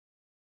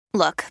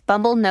Look,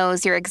 Bumble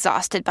knows you're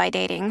exhausted by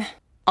dating.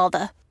 All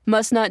the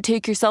must not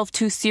take yourself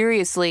too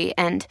seriously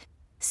and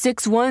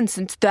 6'1"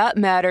 since that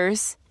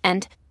matters.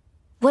 And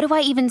what do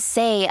I even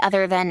say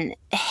other than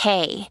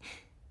hey?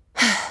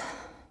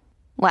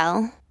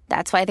 Well,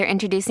 that's why they're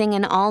introducing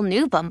an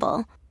all-new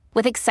Bumble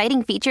with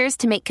exciting features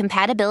to make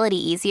compatibility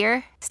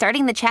easier,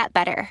 starting the chat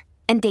better,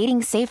 and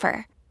dating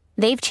safer.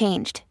 They've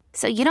changed,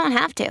 so you don't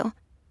have to.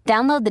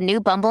 Download the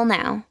new Bumble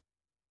now.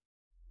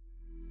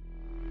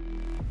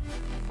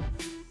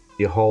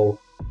 Your whole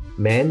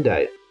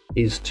mandate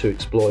is to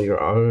explore your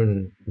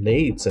own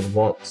needs and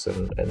wants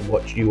and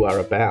what you are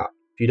about.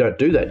 If you don't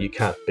do that, you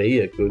can't be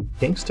a good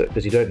kinkster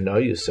because you don't know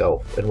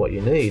yourself and what you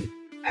need.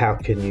 How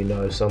can you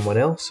know someone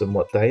else and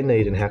what they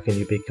need, and how can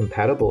you be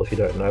compatible if you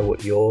don't know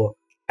what your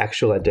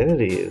actual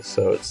identity is?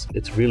 So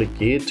it's really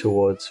geared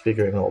towards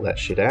figuring all that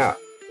shit out.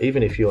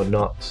 Even if you're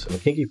not a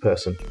kinky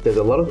person, there's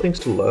a lot of things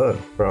to learn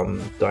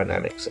from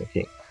dynamics and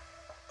kink.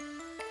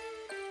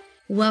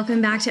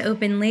 Welcome back to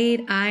Open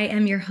Late. I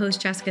am your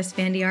host, Jessica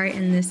Spandiar,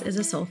 and this is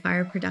a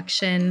Soulfire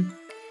production.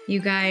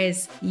 You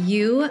guys,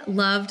 you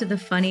loved the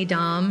Funny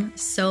Dom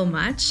so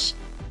much.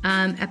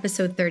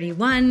 Episode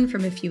 31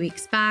 from a few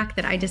weeks back,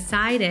 that I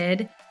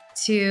decided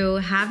to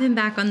have him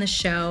back on the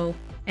show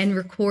and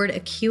record a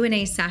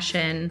Q&A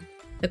session.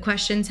 The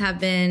questions have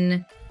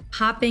been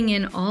popping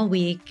in all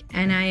week,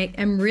 and I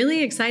am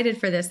really excited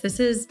for this. This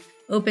is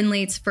Open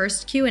Late's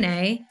first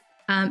Q&A,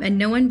 and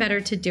no one better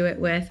to do it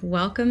with.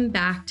 Welcome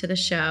back to the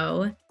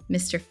show,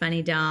 Mr.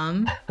 Funny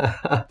Dom.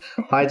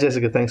 Hi,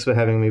 Jessica. Thanks for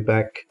having me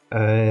back.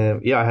 I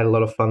had a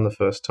lot of fun the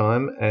first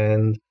time,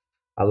 and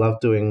I love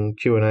doing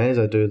Q&As.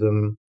 I do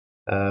them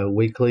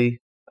weekly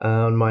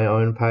on my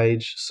own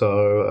page.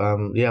 So,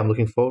 I'm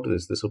looking forward to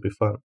this. This will be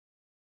fun.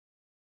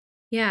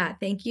 Yeah,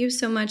 thank you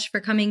so much for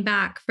coming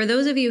back. For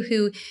those of you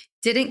who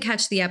didn't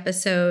catch the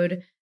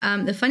episode,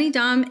 the Funny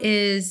Dom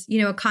is,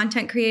 a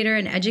content creator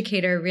and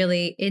educator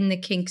really in the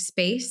kink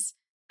space,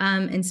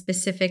 and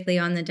specifically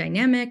on the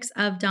dynamics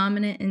of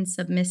dominant and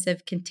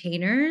submissive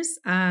containers.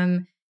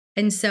 And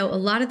so a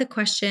lot of the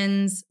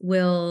questions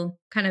will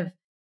kind of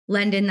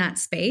lend in that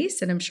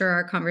space. And I'm sure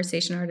our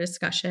conversation, our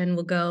discussion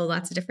will go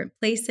lots of different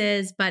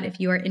places. But if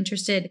you are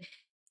interested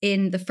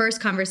in the first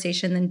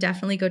conversation, then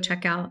definitely go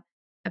check out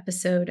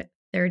episode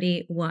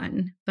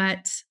 31.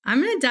 But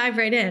I'm going to dive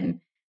right in.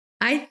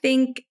 I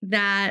think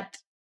that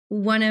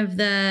one of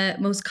the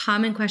most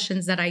common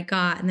questions that I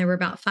got, and there were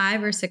about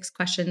 5 or 6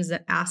 questions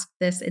that asked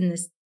this in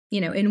this,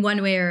 in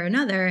one way or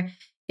another,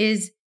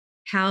 is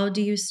how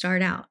do you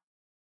start out?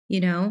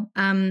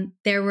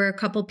 There were a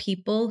couple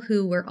people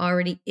who were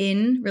already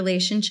in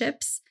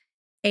relationships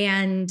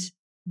and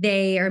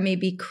they are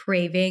maybe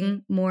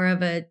craving more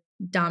of a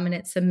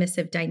dominant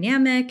submissive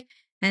dynamic.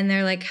 And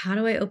they're like, how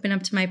do I open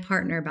up to my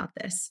partner about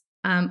this?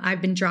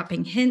 I've been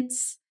dropping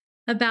hints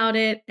about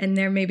it and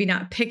they're maybe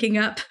not picking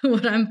up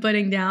what I'm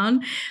putting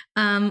down,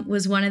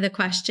 was one of the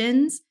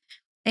questions.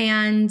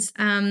 And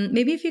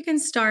maybe if you can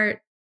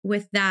start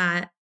with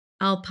that,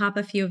 I'll pop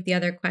a few of the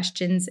other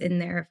questions in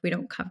there if we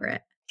don't cover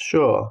it.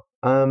 Sure.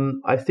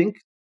 I think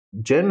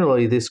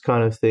generally this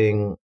kind of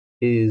thing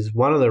is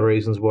one of the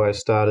reasons why I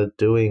started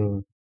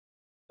doing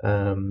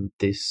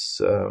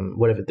this,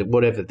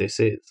 whatever this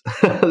is,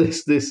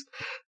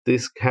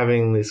 this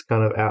having this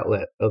kind of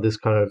outlet or this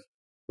kind of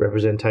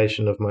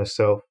representation of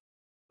myself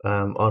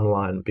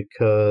online,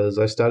 because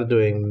I started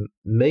doing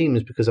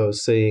memes because I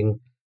was seeing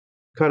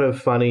kind of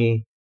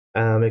funny,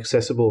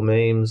 accessible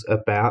memes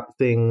about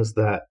things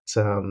that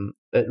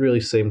it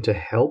really seemed to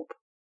help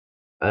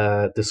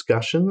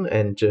discussion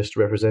and just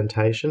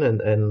representation,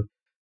 and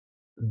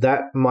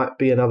that might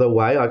be another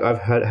way. I've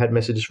had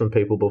messages from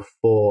people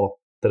before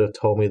that have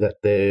told me that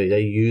they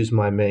use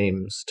my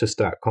memes to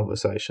start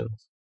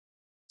conversations.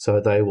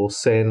 So they will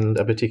send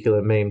a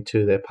particular meme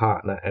to their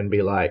partner and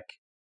be like, ?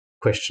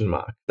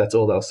 That's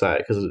all they'll say,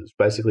 because it's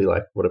basically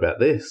like, what about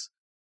this?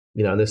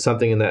 And there's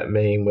something in that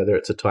meme, whether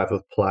it's a type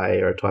of play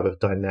or a type of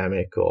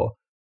dynamic or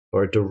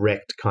a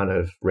direct kind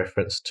of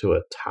reference to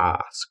a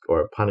task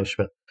or a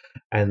punishment.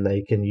 And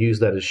they can use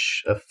that as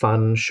a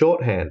fun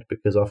shorthand,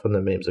 because often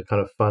the memes are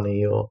kind of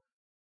funny or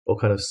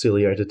kind of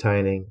silly or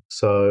entertaining.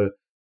 So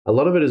a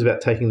lot of it is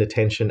about taking the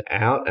tension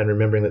out and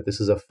remembering that this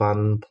is a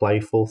fun,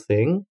 playful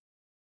thing.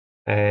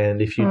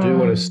 And if you do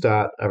want to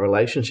start a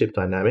relationship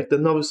dynamic,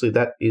 then obviously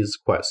that is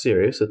quite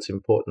serious. It's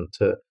important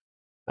to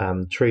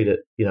treat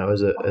it,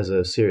 as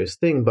a serious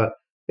thing, but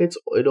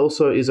it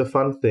also is a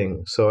fun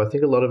thing. So I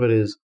think a lot of it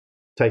is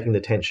taking the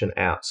tension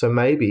out. So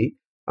maybe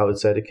I would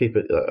say, to keep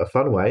it a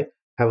fun way,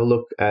 have a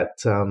look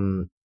at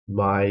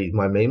my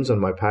memes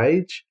on my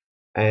page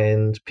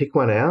and pick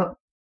one out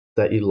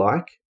that you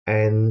like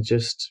and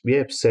just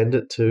send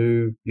it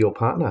to your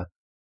partner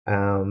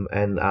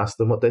and ask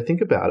them what they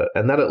think about it.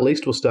 And that at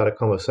least will start a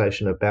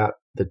conversation about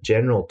the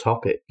general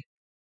topic,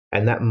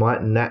 and that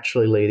might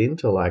naturally lead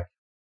into like,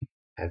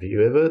 have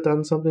you ever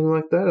done something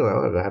like that?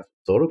 And I have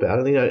thought about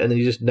it, and then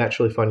you just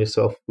naturally find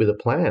yourself with a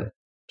plan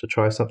to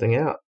try something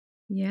out.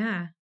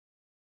 Yeah.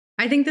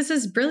 I think this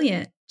is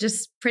brilliant.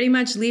 Just pretty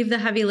much leave the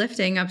heavy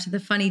lifting up to the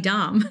Funny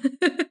Dom.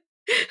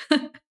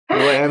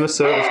 I am a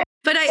service.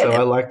 But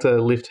I like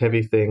to lift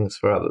heavy things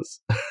for others.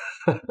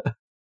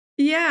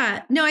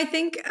 Yeah. No, I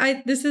think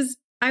I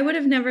would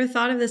have never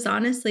thought of this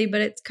honestly,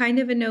 but it's kind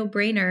of a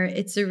no-brainer.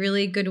 It's a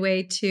really good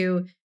way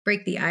to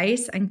break the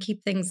ice and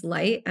keep things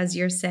light, as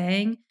you're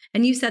saying.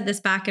 And you said this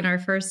back in our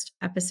first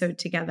episode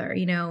together,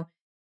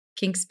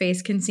 kink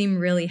space can seem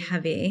really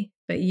heavy,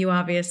 but you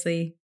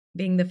obviously,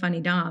 being the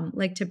funny Dom,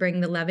 like to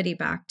bring the levity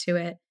back to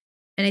it.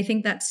 And I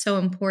think that's so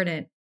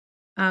important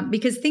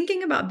because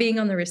thinking about being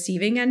on the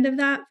receiving end of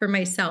that for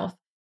myself,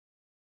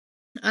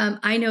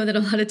 I know that a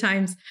lot of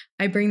times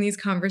I bring these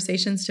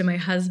conversations to my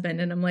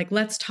husband and I'm like,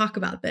 let's talk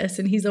about this.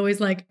 And he's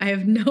always like, I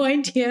have no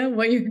idea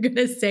what you're going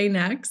to say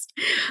next.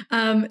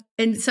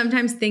 And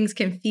sometimes things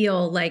can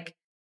feel like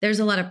there's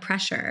a lot of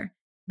pressure,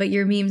 but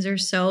your memes are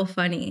so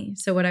funny.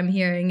 So what I'm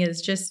hearing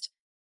is just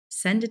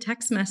send a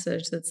text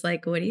message that's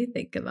like, what do you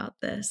think about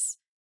this?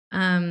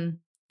 And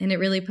it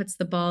really puts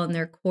the ball in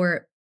their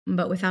court,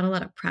 but without a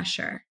lot of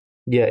pressure.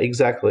 Yeah,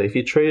 exactly. If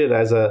you treat it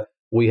as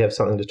we have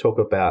something to talk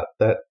about,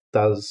 that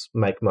does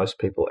make most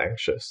people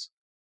anxious.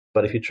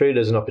 But if you treat it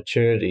as an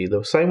opportunity,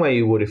 the same way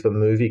you would if a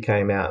movie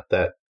came out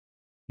that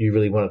you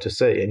really wanted to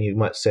see, and you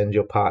might send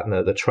your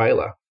partner the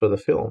trailer for the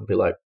film, be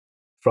like,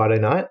 Friday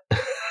night?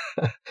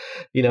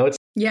 It's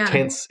a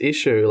tense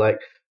issue.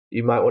 Like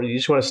you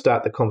just want to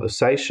start the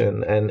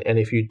conversation. And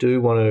if you do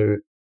want to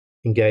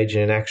engage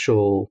in an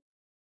actual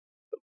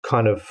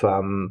kind of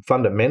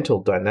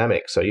fundamental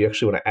dynamic, so you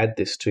actually want to add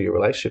this to your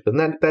relationship,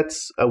 and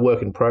that's a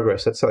work in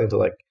progress. That's something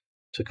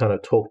to kind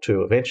of talk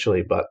to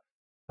eventually. But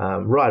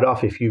right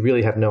off, if you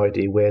really have no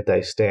idea where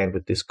they stand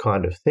with this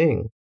kind of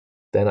thing,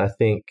 then I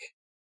think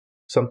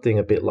something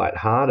a bit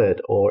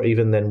lighthearted, or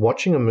even then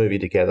watching a movie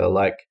together,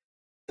 like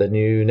the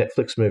new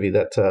Netflix movie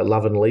that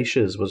Love and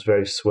Leashes was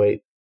very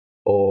sweet,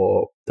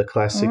 or the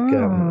classic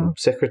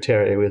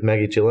Secretary with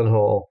Maggie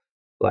Gyllenhaal.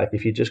 Like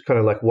if you just kind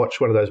of like watch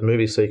one of those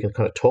movies so you can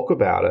kind of talk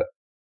about it,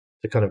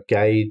 to kind of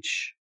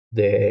gauge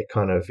their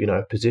kind of,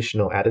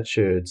 positional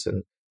attitudes,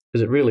 and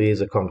because it really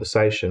is a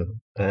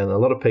conversation. And a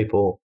lot of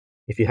people,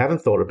 if you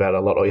haven't thought about it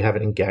a lot, or you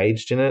haven't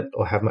engaged in it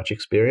or have much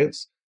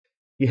experience,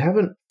 you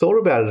haven't thought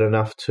about it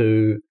enough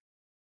to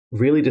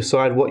really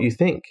decide what you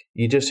think.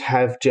 You just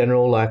have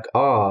general like,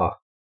 I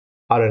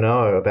don't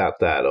know about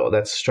that, or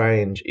that's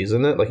strange,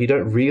 isn't it? Like you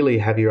don't really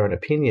have your own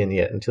opinion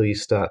yet until you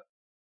start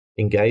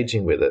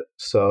engaging with it.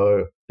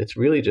 So it's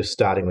really just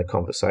starting the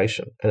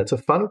conversation, and it's a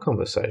fun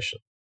conversation.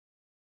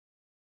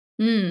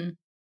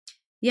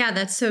 Yeah,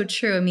 that's so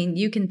true. I mean,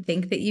 you can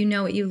think that you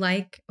know what you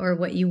like or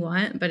what you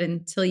want, but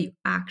until you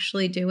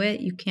actually do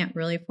it, you can't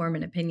really form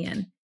an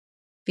opinion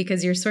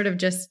because you're sort of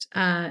just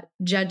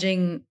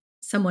judging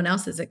someone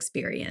else's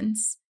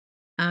experience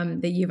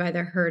that you've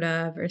either heard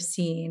of or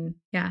seen.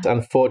 Yeah. It's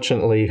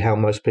unfortunately how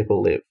most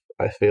people live.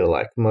 I feel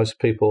like most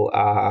people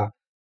are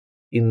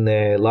in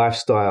their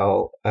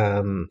lifestyle,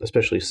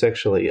 especially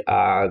sexually,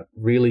 are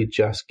really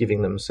just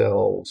giving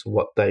themselves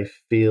what they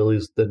feel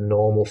is the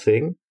normal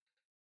thing.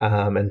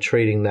 And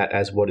treating that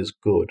as what is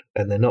good.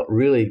 And they're not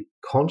really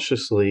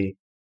consciously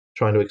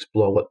trying to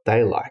explore what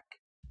they like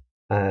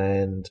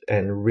and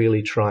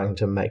really trying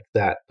to make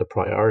that the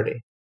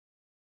priority.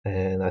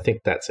 And I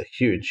think that's a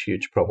huge,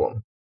 huge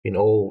problem in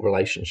all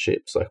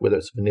relationships, like whether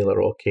it's vanilla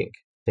or kink.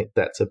 I think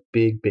that's a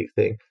big, big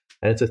thing.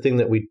 And it's a thing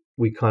that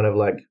we kind of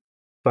like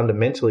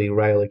fundamentally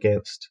rail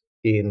against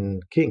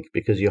in kink,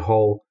 because your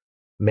whole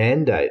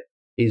mandate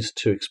is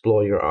to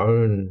explore your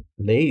own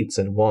needs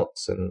and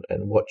wants and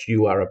what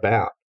you are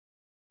about.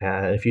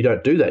 And if you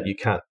don't do that, you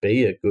can't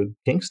be a good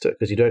kinkster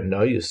because you don't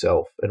know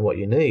yourself and what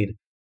you need.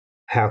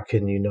 How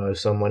can you know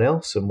someone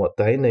else and what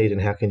they need,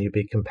 and how can you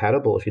be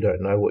compatible if you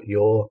don't know what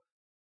your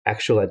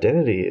actual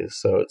identity is?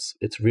 So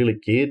it's really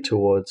geared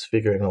towards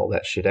figuring all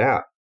that shit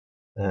out.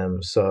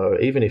 So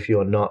even if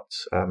you're not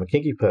a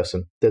kinky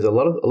person, there's a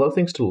lot of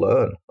things to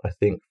learn, I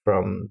think,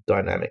 from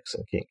dynamics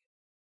and kink.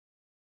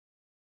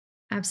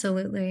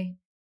 Absolutely.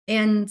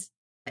 And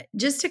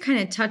just to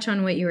kind of touch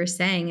on what you were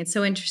saying, it's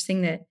so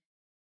interesting that,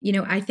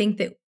 I think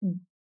that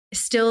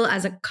still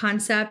as a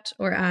concept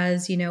or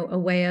as, a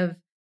way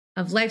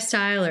of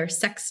lifestyle or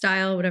sex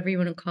style, whatever you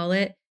want to call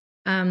it,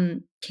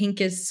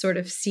 kink is sort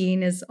of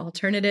seen as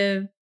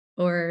alternative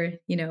or,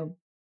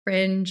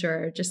 fringe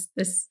or just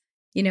this,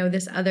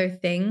 this other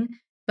thing.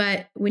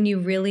 But when you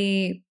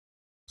really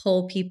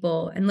pull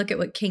people and look at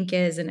what kink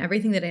is and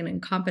everything that it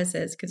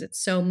encompasses, because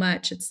it's so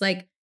much, it's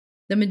like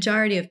the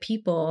majority of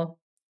people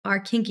are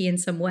kinky in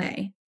some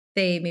way.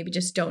 They maybe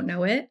just don't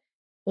know it,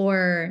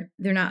 or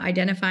they're not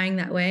identifying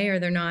that way, or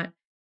they're not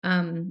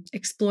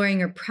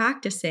exploring or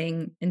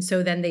practicing. And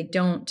so then they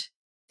don't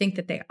think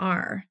that they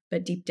are.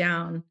 But deep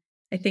down,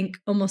 I think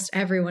almost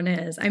everyone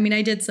is. I mean,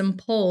 I did some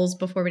polls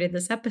before we did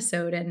this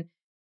episode, and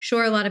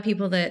sure, a lot of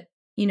people that,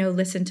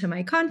 listen to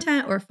my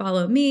content or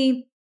follow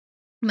me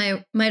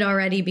might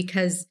already,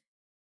 because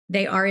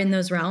they are in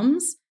those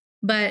realms.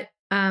 But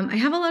I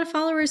have a lot of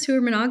followers who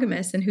are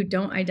monogamous and who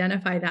don't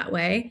identify that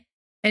way.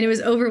 And it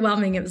was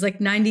overwhelming. It was like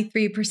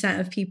 93%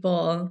 of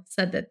people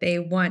said that they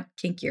want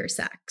kinkier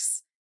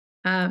sex.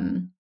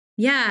 And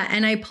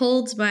I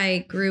polled my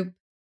group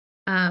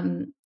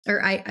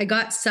or I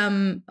got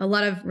a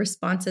lot of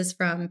responses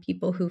from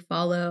people who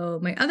follow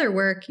my other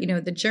work,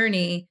 the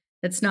journey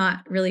that's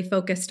not really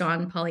focused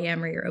on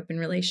polyamory or open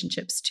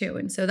relationships too.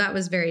 And so that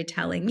was very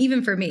telling,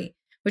 even for me,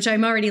 which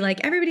I'm already like,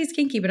 everybody's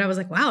kinky, but I was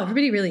like, wow,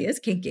 everybody really is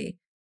kinky.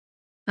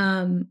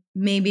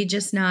 Maybe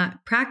just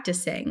not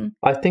practicing.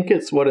 I think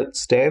it's what it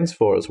stands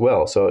for as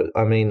well. So,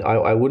 I mean,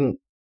 I wouldn't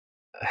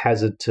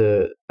hazard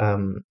to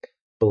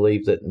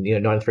believe that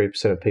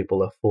 93% of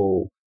people are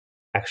full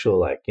actual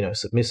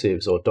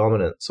submissives or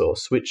dominants or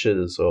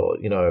switches or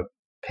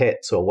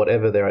pets or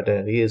whatever their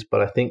identity is.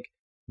 But I think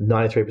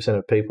 93%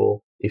 of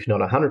people, if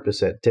not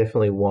 100%,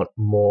 definitely want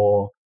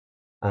more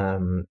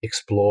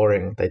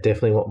exploring. They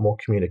definitely want more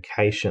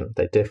communication.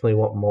 They definitely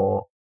want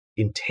more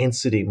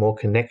intensity, more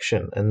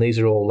connection. And these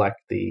are all like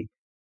the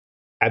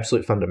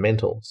absolute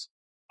fundamentals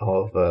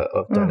of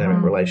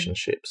dynamic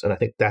relationships. And I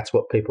think that's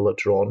what people are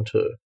drawn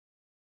to.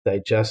 They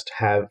just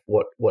have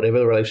whatever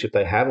the relationship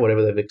they have,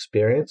 whatever they've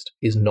experienced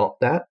is not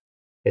that.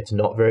 It's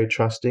not very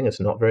trusting. It's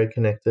not very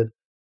connected.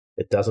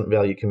 It doesn't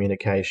value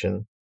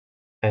communication.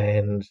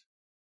 And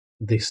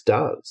this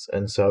does.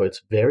 And so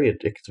it's very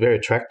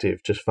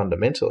attractive just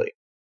fundamentally.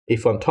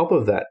 If on top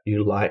of that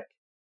you like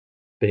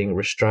being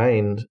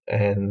restrained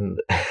and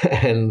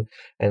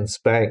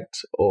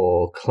spanked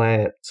or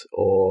clamped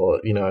or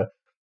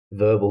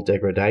verbal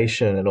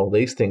degradation and all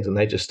these things, and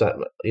they just start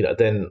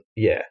then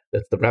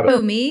that's the rabbit.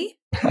 Oh, me?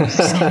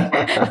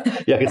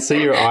 Yeah, I could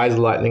see your eyes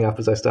lightening up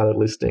as I started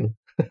listing.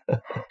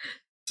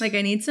 Like,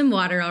 I need some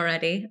water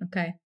already.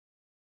 Okay.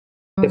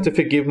 You have to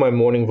forgive my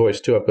morning voice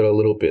too. I've got a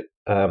little bit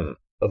of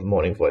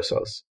morning voice.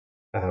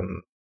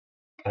 I'm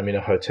in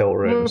a hotel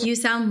room. You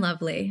sound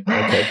lovely.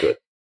 Okay, good.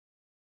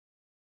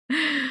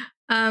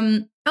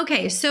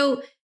 Okay,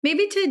 so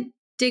maybe to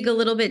dig a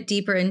little bit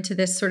deeper into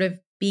this sort of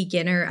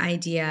beginner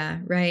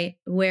idea, right?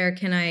 Where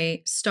can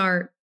I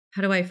start?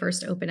 How do I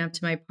first open up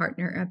to my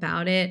partner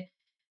about it?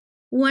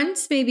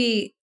 Once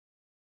maybe,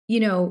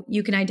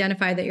 you can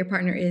identify that your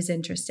partner is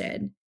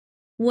interested.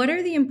 What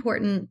are the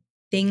important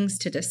things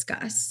to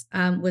discuss?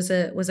 Was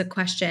a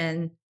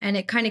question, and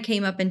it kind of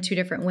came up in two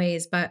different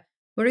ways, but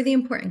what are the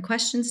important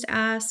questions to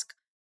ask?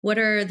 What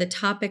are the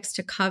topics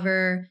to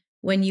cover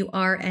when you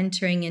are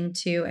entering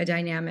into a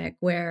dynamic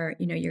where,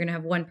 you're going to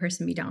have one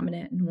person be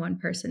dominant and one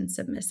person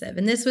submissive?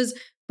 And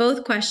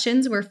both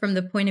questions were from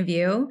the point of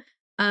view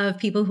of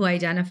people who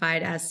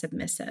identified as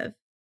submissive.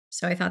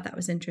 So I thought that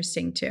was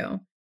interesting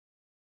too.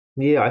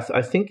 Yeah,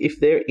 I think if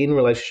they're in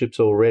relationships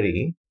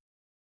already,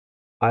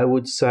 I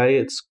would say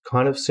it's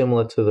kind of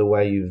similar to the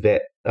way you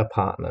vet a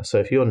partner. So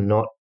if you're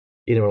not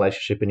in a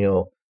relationship and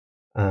you're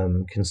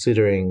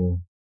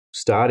considering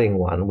starting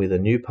one with a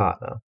new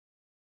partner,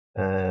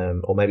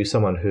 or maybe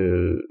someone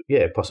who,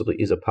 possibly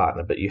is a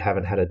partner, but you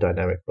haven't had a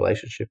dynamic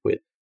relationship with,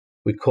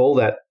 we call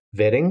that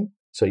vetting.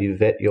 So you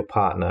vet your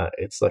partner.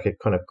 It's like a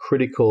kind of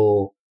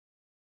critical,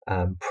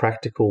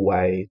 practical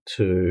way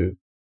to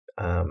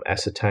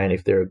ascertain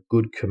if they're a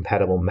good,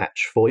 compatible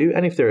match for you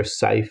and if they're a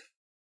safe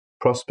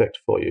prospect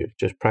for you,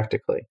 just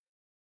practically.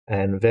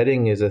 And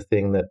vetting is a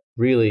thing that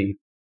really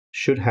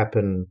should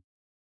happen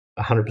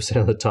 100%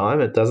 of the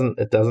time. It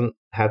doesn't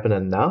happen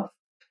enough.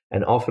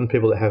 And often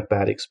people that have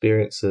bad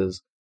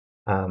experiences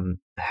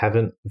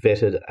haven't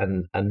vetted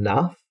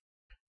enough.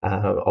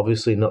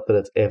 Obviously, not that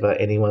it's ever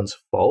anyone's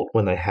fault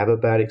when they have a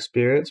bad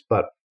experience,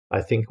 but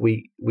I think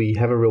we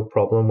have a real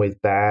problem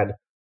with bad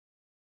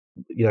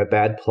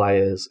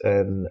players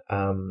and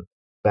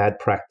bad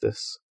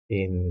practice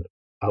in,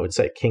 I would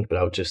say kink, but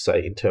I would just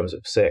say in terms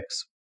of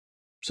sex,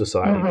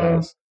 society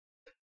does.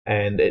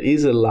 And it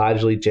is a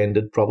largely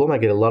gendered problem. I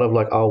get a lot of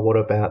what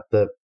about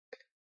the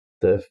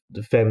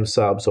femme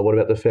subs, or what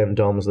about the femme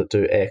doms that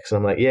do X? And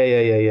I'm like,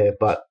 yeah.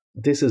 But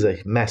this is a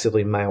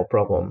massively male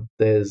problem.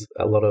 There's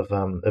a lot of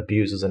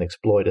abusers and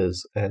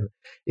exploiters. And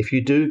if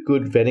you do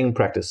good vetting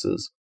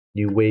practices,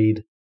 you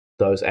weed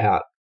those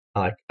out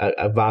like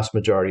a vast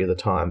majority of the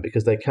time,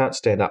 because they can't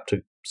stand up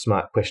to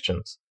smart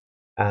questions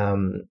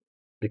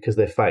because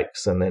they're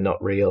fakes and they're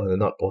not real and they're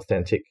not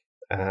authentic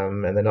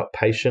and they're not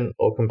patient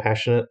or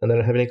compassionate and they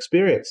don't have any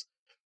experience.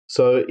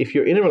 So if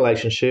you're in a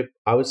relationship,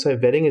 I would say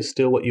vetting is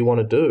still what you want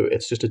to do.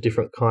 It's just a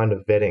different kind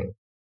of vetting.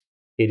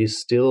 It is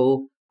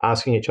still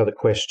asking each other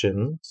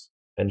questions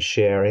and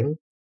sharing.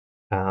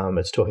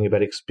 It's talking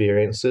about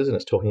experiences and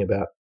it's talking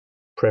about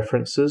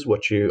preferences,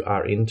 what you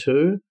are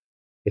into.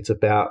 It's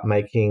about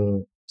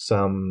making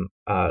some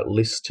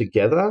lists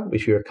together.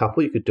 If you're a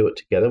couple, you could do it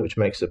together, which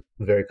makes it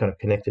a very kind of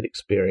connected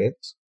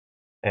experience.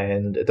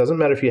 And it doesn't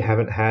matter if you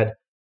haven't had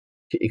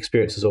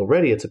experiences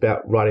already. It's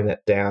about writing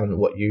that down,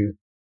 what you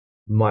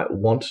might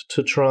want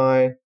to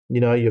try.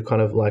 Your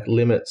kind of like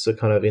limits are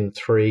kind of in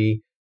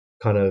 3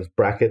 kind of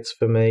brackets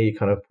for me. You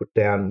kind of put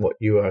down what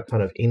you are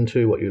kind of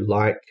into, what you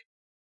like,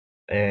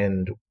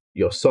 and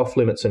your soft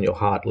limits and your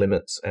hard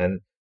limits. And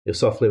your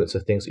soft limits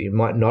are things that you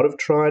might not have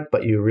tried,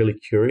 but you're really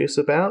curious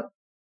about.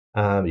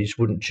 You just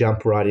wouldn't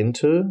jump right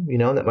into,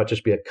 and that might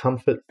just be a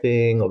comfort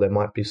thing, or there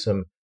might be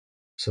some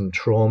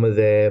trauma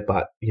there,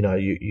 but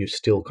you're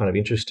still kind of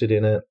interested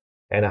in it.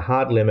 And a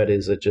hard limit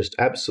is a just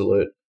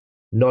absolute,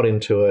 not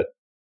into it.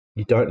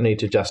 You don't need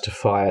to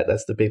justify it.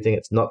 That's the big thing.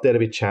 It's not there to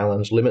be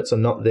challenged. Limits are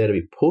not there to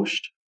be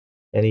pushed.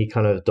 Any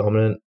kind of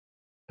dominant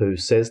who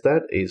says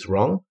that is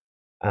wrong.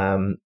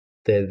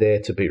 They're there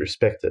to be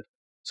respected.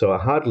 So a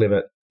hard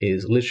limit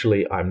is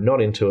literally, I'm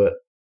not into it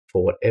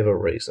for whatever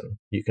reason.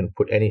 You can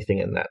put anything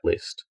in that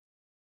list.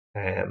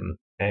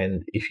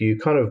 And if you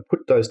kind of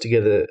put those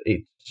together,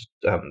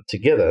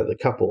 the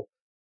couple,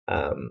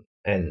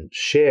 and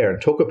share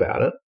and talk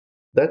about it,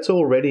 that's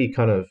already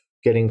kind of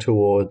getting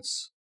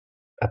towards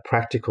a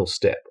practical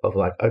step of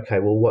like, okay,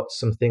 well, what's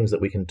some things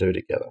that we can do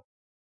together?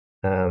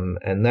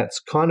 And that's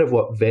kind of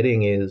what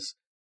vetting is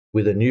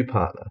with a new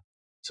partner.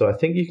 So I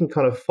think you can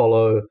kind of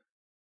follow a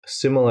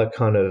similar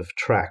kind of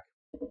track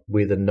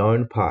with a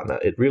known partner.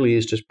 It really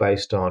is just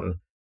based on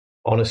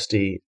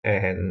honesty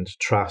and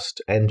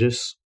trust and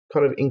just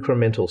kind of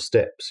incremental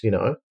steps, you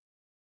know,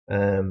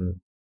 and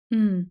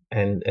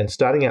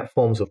starting out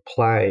forms of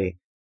play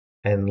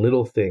and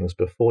little things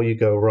before you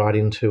go right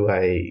into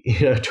a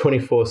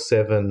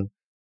 24/7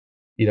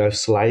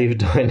 slave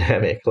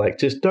dynamic. Like,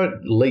 just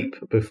don't leap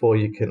before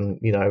you can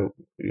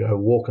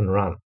walk and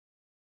run.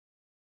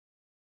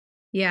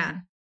 Yeah.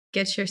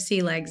 Get your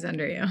sea legs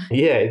under you.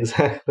 Yeah,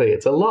 exactly.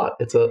 It's a lot.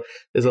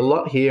 There's a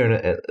lot here,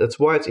 and that's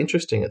why it's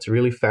interesting. It's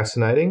really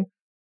fascinating.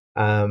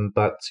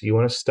 But you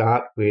want to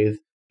start with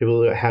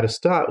people. How to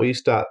start? Well, you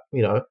start.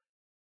 You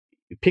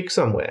pick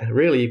somewhere.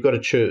 Really, you've got to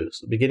choose.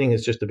 The beginning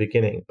is just the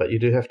beginning, but you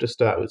do have to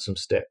start with some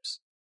steps.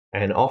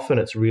 And often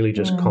it's really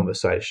just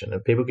conversation.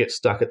 And people get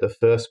stuck at the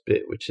first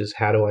bit, which is,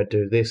 how do I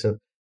do this? And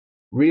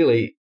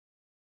really,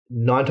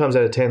 9 times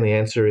out of 10, the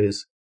answer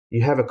is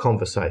you have a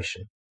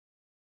conversation.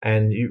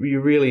 And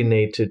you really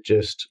need to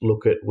just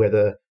look at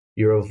whether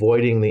you're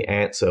avoiding the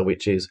answer,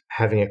 which is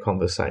having a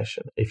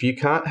conversation. If you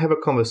can't have a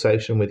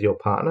conversation with your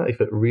partner,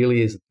 if it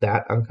really is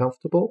that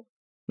uncomfortable,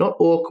 not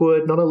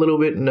awkward, not a little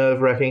bit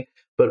nerve-wracking,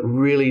 but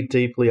really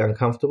deeply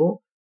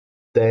uncomfortable,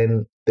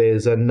 then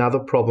there's another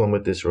problem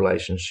with this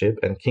relationship,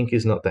 and kink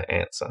is not the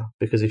answer.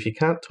 Because if you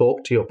can't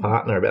talk to your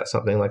partner about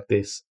something like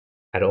this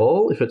at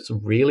all, if it's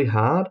really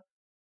hard,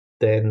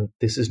 then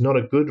this is not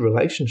a good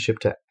relationship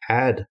to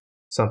add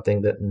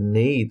something that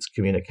needs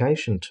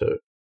communication to.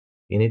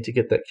 You need to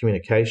get that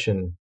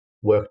communication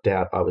worked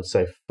out, I would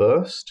say,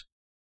 first,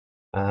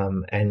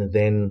 and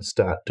then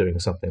start doing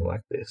something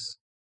like this.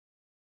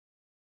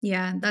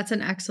 Yeah, that's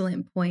an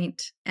excellent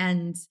point.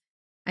 And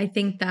I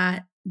think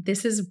that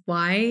this is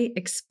why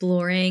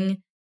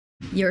exploring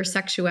your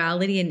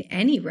sexuality in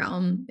any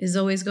realm is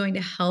always going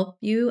to help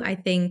you, I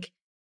think,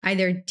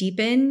 either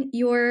deepen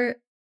your,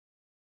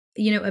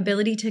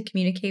 ability to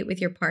communicate with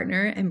your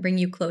partner and bring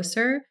you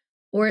closer,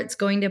 or it's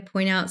going to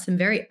point out some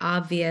very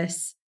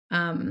obvious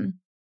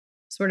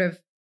sort of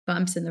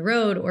bumps in the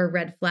road or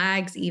red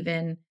flags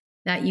even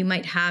that you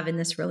might have in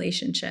this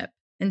relationship.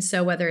 And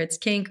so whether it's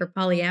kink or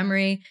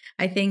polyamory,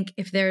 I think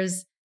if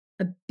there's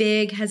a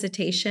big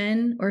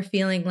hesitation or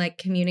feeling like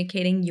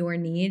communicating your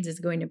needs is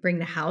going to bring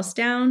the house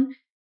down,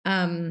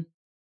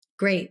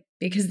 great,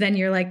 because then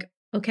you're like,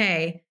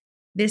 okay,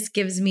 this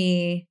gives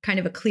me kind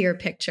of a clear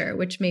picture,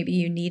 which maybe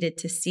you needed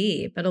to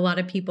see. But a lot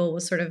of people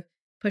will sort of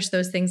push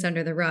those things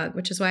under the rug,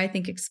 which is why I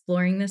think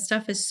exploring this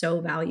stuff is so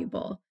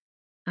valuable.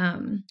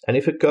 And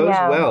if it goes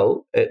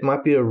well, it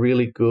might be a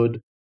really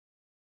good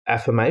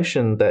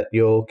affirmation that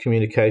your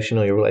communication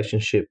or your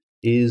relationship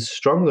is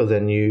stronger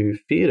than you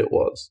feared it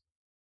was,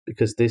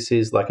 because this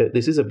is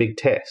a big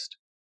test.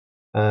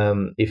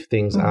 If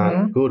things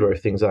aren't good, or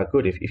if things are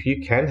good, if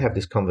you can have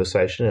this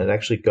conversation and it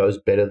actually goes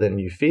better than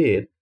you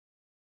feared,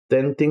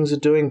 then things are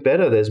doing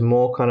better. There's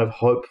more kind of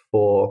hope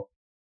for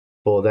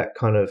that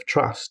kind of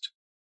trust.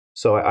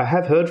 So I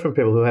have heard from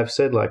people who have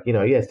said, like,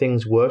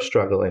 things were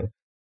struggling,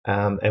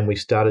 and we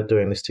started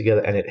doing this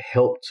together, and it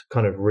helped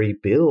kind of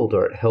rebuild,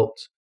 or it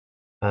helped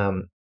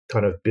kind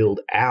of build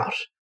out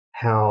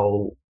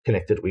how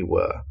connected we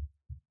were.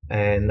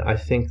 And I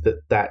think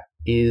that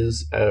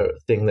is a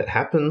thing that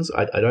happens.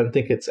 I don't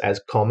think it's as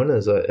common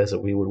as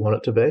we would want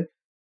it to be,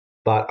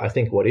 but I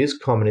think what is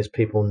common is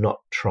people not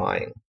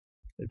trying,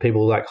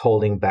 people like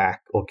holding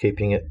back or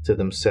keeping it to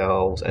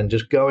themselves and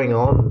just going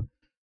on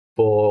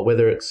for,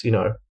 whether it's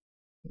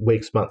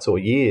weeks, months, or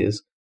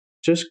years,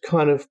 just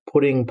kind of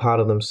putting part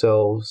of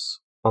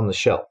themselves on the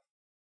shelf.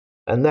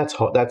 And that's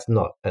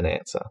not an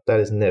answer. That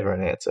is never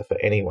an answer for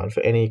anyone,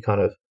 for any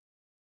kind of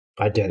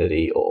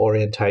identity or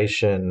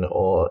orientation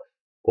or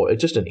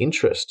just an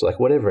interest, like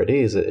whatever it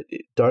is.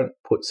 Don't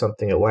put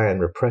something away and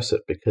repress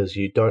it because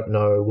you don't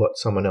know what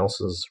someone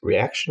else's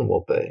reaction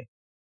will be.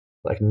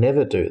 Like,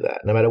 never do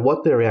that. No matter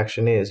what their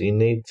reaction is, you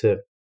need to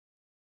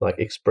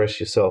express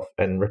yourself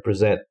and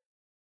represent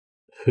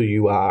who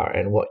you are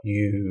and what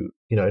you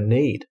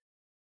need.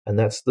 And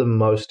that's the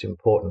most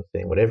important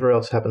thing. Whatever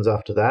else happens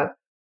after that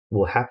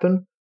will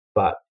happen,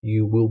 but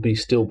you will be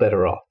still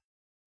better off.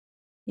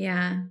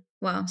 Yeah.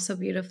 Wow. So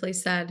beautifully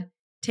said.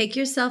 Take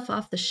yourself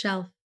off the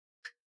shelf,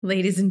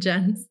 ladies and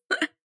gents,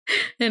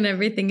 and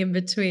everything in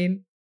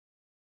between.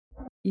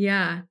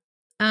 Yeah.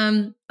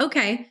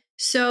 Okay.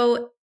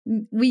 So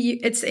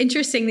it's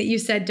interesting that you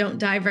said don't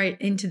dive right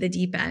into the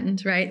deep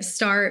end, right?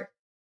 Start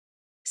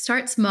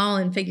small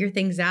and figure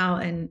things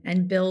out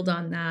and build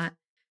on that.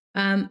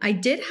 I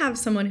did have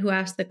someone who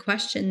asked the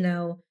question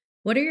though,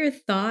 what are your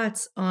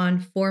thoughts on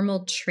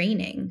formal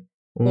training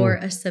for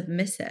a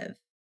submissive?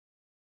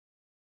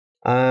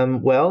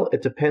 Well,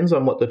 it depends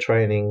on what the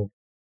training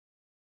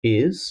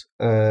is.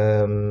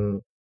 I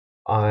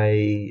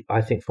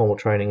think formal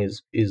training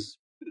is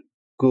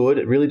good.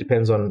 It really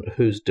depends on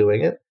who's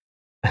doing it.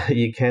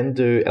 You can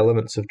do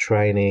elements of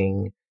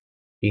training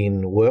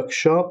in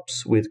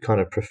workshops with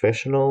kind of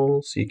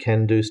professionals. You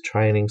can do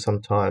training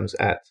sometimes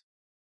at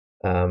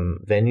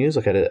venues,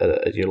 like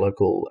at your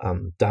local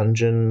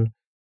dungeon,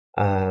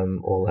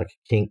 or like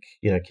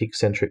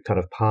kink-centric kind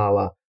of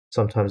parlor.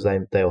 Sometimes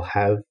they'll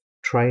have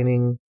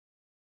training,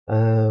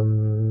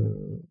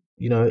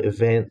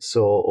 events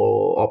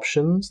or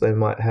options. They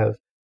might have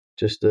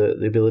just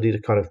the ability to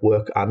kind of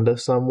work under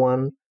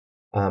someone,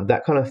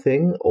 that kind of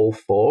thing. All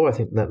four. I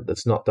think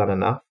that's not done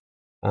enough.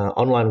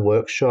 Online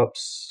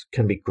workshops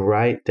can be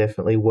great,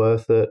 definitely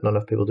worth it. Not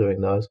enough people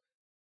doing those.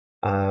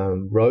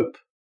 Rope,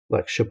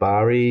 like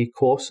shibari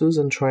courses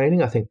and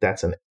training, I think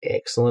that's an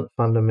excellent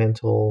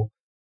fundamental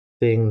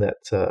thing that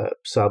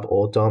sub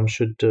or dom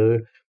should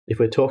do. If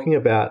we're talking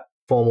about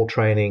formal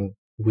training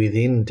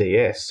within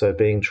DS, so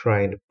being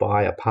trained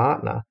by a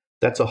partner,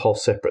 that's a whole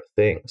separate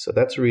thing. So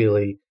that's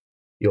really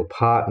your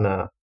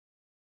partner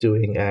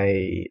doing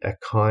a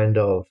kind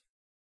of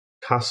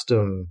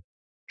custom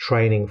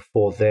training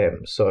for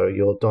them. So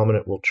your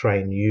dominant will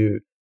train you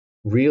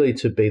really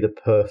to be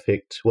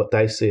what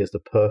they see as the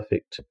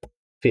perfect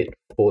fit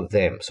for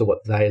them. So what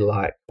they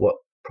like, what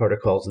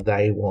protocols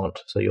they want.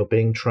 So you're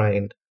being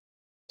trained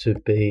to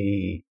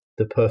be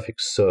the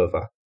perfect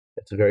server.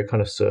 It's very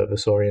kind of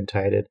service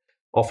orientated,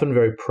 often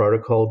very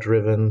protocol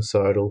driven.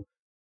 So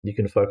you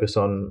can focus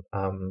on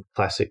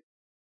classic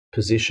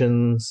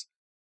positions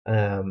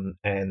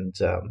and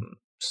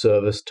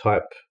service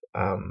type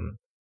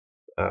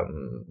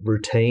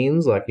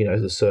routines, like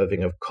the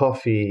serving of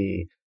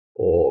coffee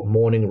or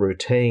morning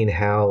routine,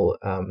 how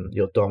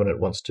your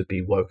dominant wants to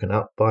be woken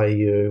up by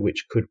you,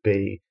 which could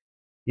be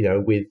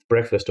with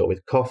breakfast or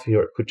with coffee,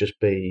 or it could just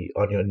be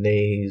on your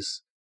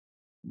knees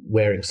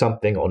wearing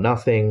something or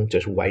nothing,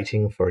 just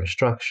waiting for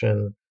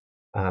instruction.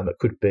 It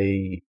could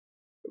be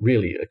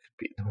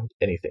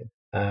anything,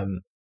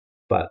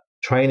 but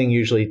training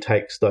usually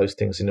takes those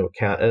things into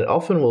account, and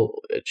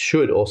it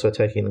should also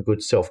take in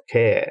good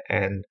self-care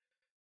and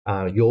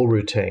your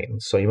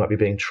routine. So you might be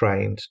being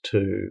trained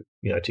to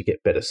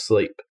get better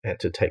sleep and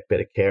to take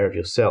better care of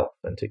yourself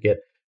and to get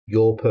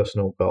your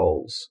personal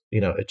goals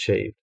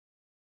achieved.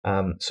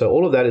 So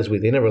all of that is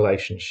within a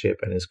relationship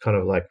and is kind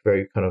of like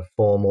very kind of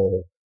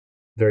formal,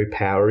 very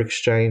power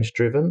exchange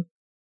driven.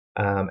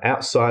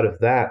 Outside of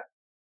that,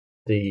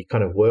 the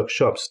kind of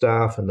workshop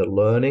stuff and the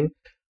learning,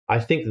 I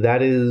think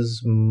that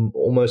is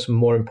almost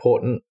more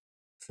important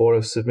for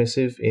a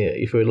submissive.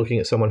 If we're looking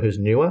at someone who's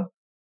newer,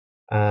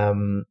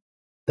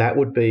 that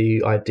would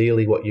be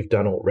ideally what you've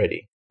done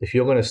already. If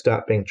you're going to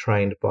start being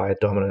trained by a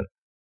dominant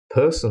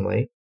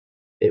personally,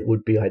 it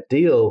would be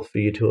ideal for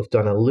you to have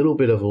done a little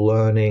bit of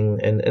learning,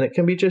 and it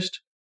can be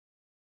just,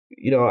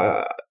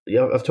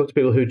 I've talked to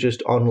people who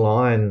just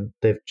online,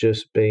 they've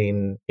just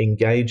been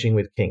engaging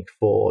with kink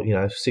for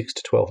 6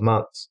 to 12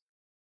 months,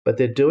 but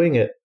they're doing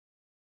it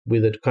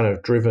with a kind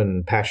of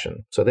driven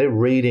passion. So they're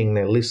reading,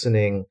 they're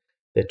listening,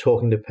 they're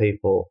talking to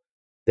people,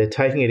 they're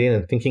taking it in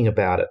and thinking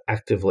about it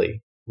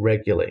actively,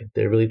 regularly.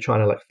 They're really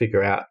trying to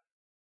figure out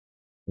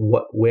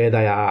where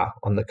they are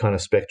on the kind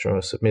of spectrum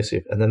of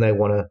submissive, and then they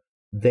want to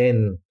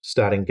then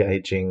start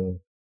engaging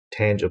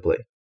tangibly.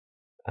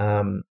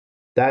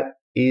 That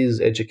is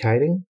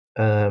educating.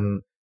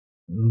 The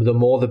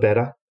more the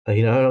better.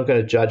 I'm not going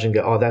to judge and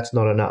go, oh, that's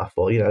not enough,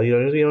 or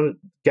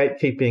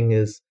gatekeeping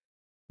is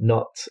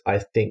not, I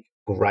think,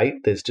 great.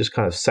 There's just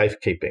kind of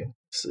safekeeping.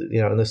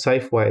 And the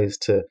safe way is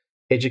to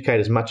educate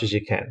as much as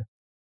you can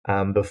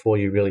before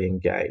you really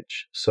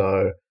engage.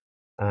 So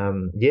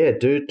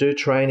do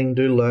training,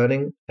 do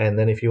learning, and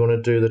then if you want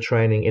to do the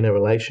training in a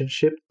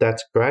relationship,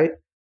 that's great.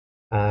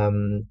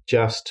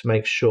 Just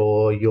make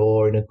sure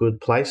you're in a good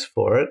place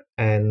for it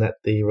and that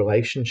the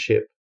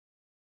relationship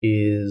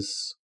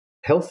is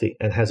healthy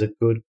and has a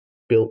good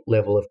built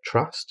level of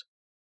trust.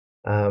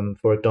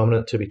 For a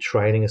dominant to be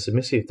training a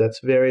submissive,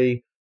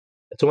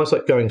 it's almost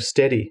like going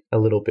steady a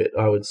little bit,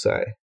 I would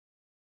say.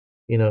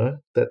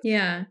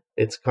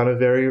 It's kind of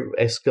very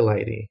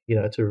escalating,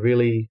 to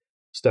really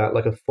start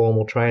like a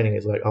formal training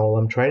is like, oh,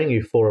 I'm training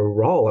you for a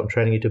role. I'm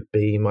training you to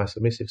be my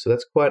submissive. So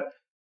that's quite,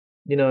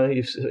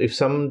 if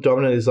some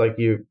dominant is like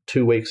you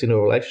 2 weeks into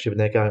a relationship and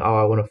they're going, oh,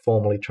 I want to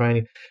formally train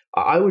you,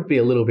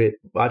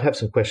 I'd have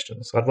some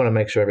questions. I'd want to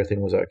make sure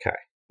everything was okay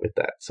with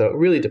that. So it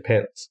really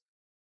depends.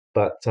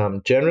 But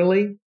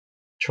generally,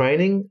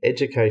 training,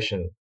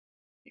 education,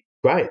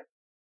 great,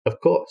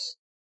 of course.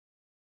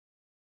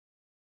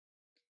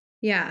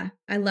 Yeah,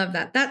 I love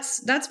that.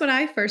 That's what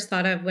I first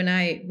thought of when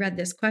I read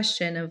this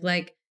question of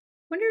wonder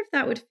if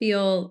that would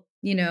feel,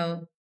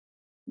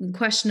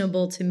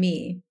 questionable to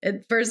me.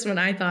 At first, when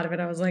I thought of it,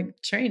 I was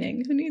like,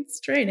 training? Who needs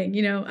training?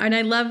 You know, and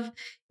I love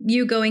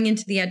you going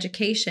into the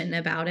education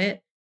about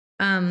it,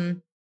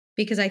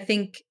 because I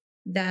think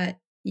that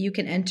you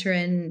can enter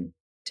into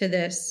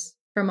this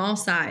from all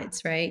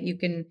sides, right? You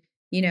can,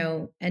 you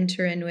know,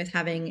 enter in with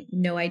having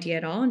no idea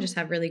at all and just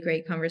have really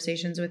great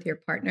conversations with your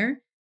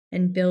partner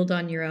and build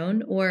on your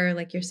own, or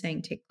like you're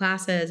saying, take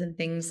classes and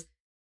things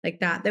like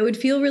that. That would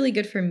feel really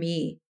good for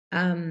me.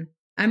 I'm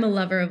a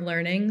lover of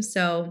learning,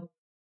 so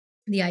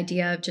the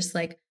idea of just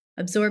like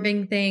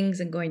absorbing things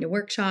and going to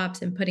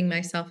workshops and putting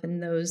myself in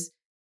those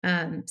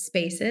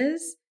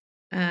spaces,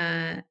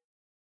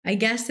 I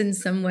guess in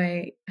some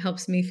way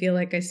helps me feel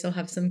like I still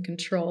have some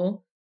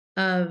control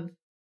of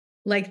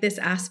like this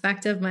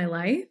aspect of my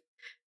life,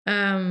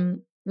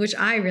 which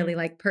I really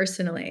like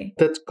personally.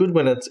 That's good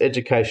when it's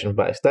education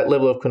based. That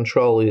level of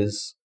control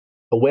is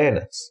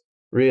awareness,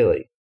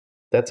 really.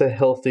 That's a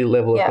healthy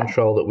level of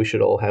control that we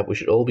should all have. We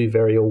should all be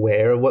very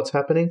aware of what's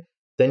happening.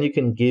 Then you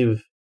can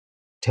give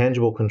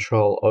tangible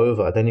control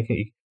over. Then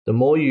the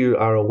more you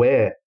are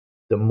aware,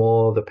 the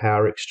more the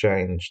power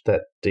exchange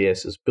that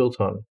DS is built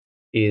on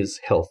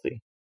is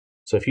healthy.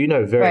 So if you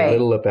know very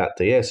little about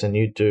DS and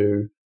you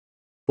do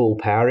full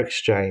power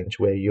exchange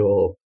where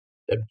you're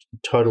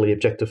totally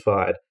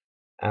objectified,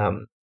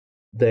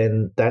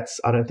 then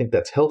I don't think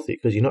that's healthy,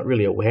 because you're not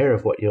really aware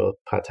of what you're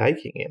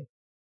partaking in.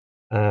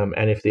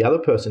 And if the other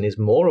person is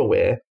more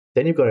aware,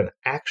 then you've got an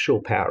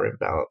actual power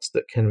imbalance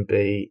that can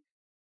be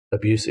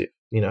abusive,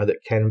 that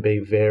can be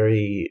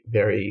very,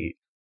 very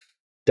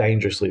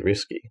dangerously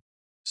risky.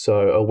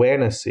 So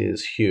awareness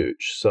is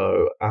huge.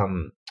 So,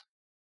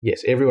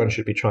 yes, everyone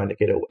should be trying to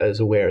get as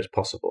aware as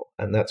possible.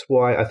 And that's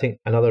why I think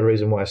another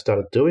reason why I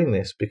started doing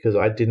this, because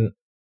I didn't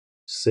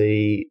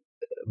see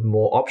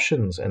more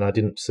options and I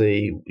didn't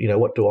see,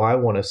 what do I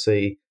want to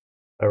see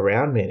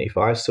around me? And if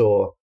I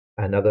saw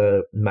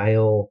another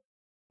male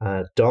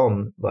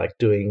dom like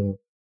doing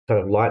kind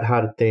of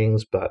lighthearted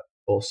things, but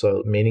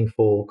also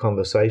meaningful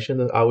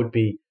conversation, I'd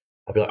be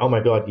like, oh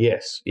my God,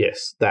 yes,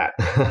 that.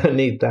 I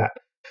need that.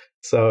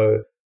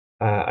 So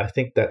I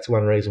think that's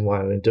one reason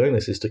why I've been doing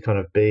this, is to kind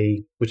of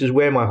be, which is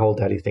where my whole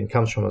daddy thing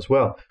comes from as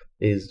well,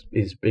 is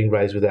being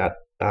raised without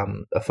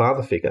a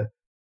father figure.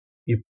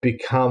 You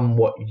become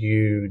what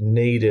you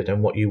needed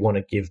and what you want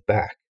to give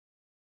back.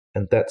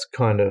 And that's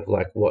kind of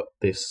like what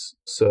this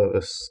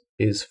service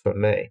is for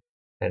me,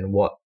 and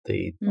what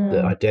the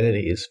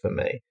identity is for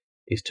me,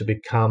 is to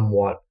become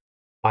what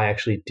I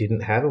actually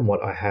didn't have and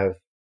what I have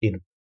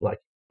in, like,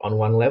 on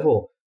one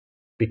level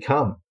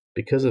become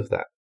because of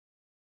that.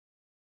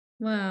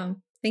 Wow.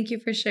 Thank you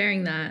for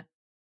sharing that.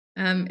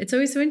 It's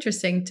always so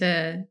interesting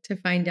to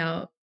find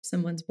out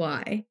someone's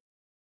why.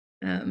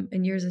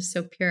 And yours is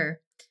so pure.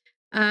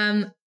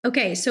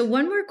 Okay. So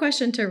one more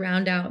question to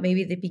round out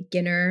maybe the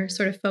beginner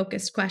sort of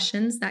focused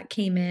questions that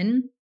came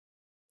in.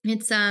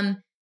 It's, if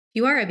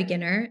you are a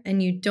beginner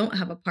and you don't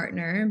have a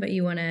partner, but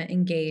you want to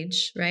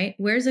engage, right?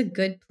 Where's a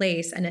good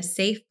place and a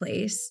safe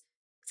place?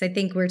 Because I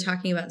think we're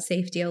talking about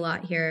safety a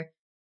lot here,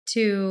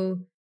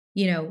 to,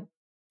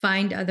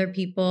 find other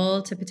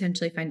people, to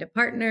potentially find a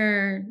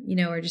partner,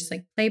 or just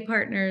like play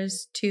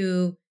partners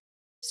to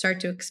start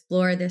to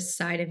explore this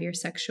side of your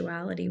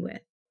sexuality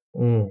with.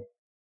 Well,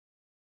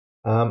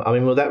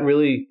 that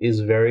really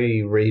is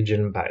very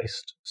region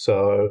based.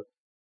 So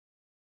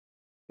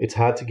it's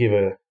hard to give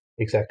a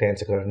exact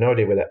answer because I have no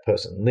idea where that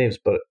person lives,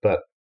 but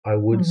I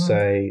would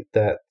say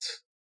that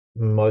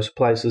most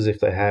places, if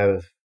they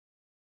have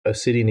a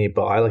city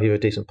nearby, like if you have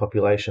a decent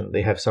population,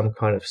 they have some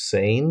kind of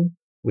scene,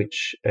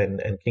 which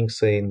and kink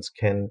scenes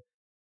can,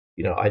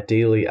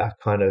 ideally are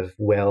kind of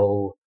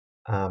well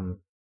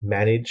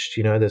managed.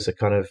 There's a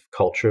kind of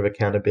culture of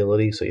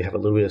accountability, so you have a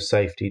little bit of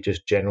safety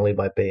just generally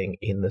by being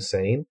in the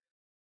scene.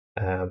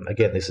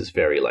 Again, this is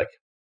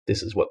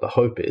this is what the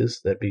hope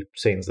is. There'd be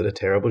scenes that are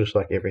terrible, just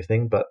like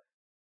everything, but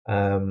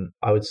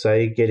I would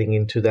say getting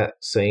into that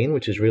scene,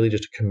 which is really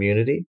just a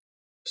community.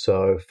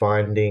 So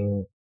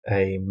finding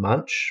a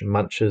munch.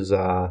 Munches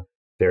are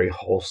very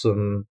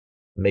wholesome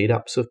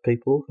meetups of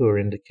people who are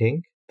into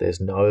kink. There's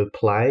no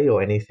play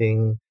or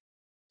anything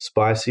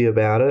spicy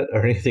about it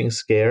or anything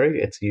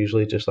scary. It's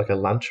usually just like a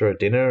lunch or a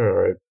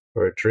dinner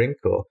or a drink.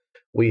 Or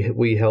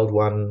we held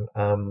one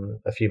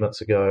a few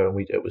months ago,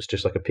 and it was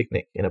just like a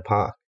picnic in a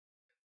park.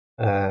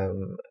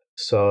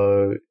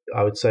 So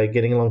I would say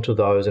getting along to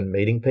those and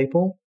meeting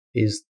people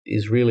is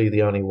really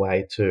the only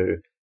way to,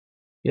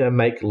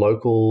 make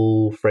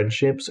local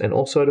friendships, and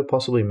also to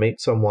possibly meet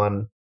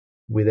someone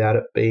without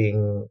it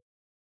being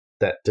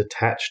that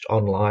detached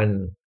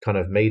online kind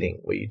of meeting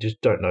where you just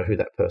don't know who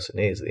that person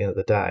is at the end of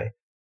the day.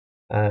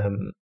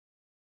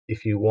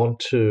 If you want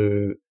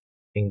to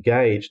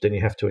engage, then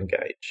you have to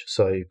engage.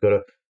 So you've got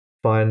to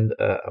find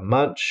a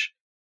munch,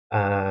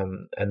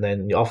 and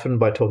then often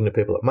by talking to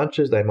people at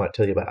munches, they might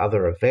tell you about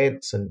other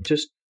events, and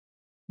just,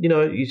 you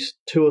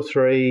 2 or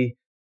 3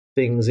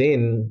 things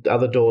in,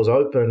 other doors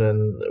open.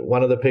 And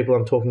one of the people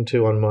I'm talking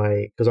to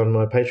because on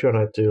my Patreon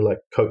I do like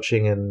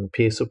coaching and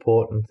peer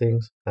support and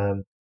things.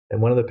 And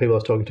one of the people I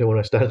was talking to when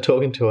I started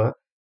talking to her,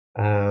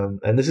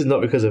 And this is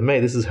not because of me.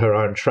 This is her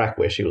own track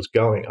where she was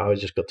going. I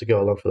just got to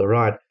go along for the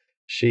ride.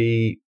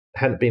 She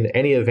hadn't been to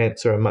any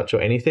events or much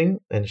or anything,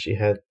 and she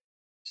had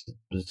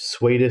the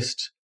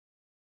sweetest,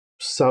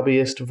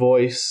 subbiest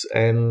voice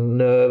and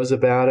nerves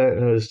about it,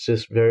 and it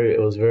was very,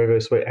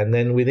 very sweet. And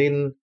then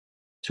within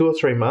 2 or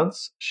 3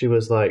 months, she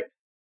was like,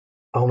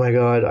 "Oh my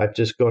God, I've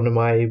just gone to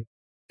my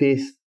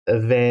 5th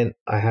event.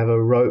 I have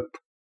a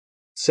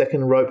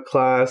second rope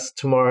class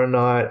tomorrow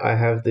night. I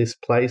have this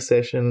play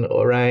session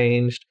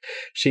arranged."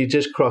 She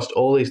just crossed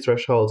all these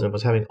thresholds and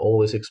was having all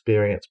this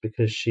experience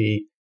because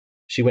she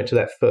went to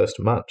that first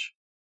munch,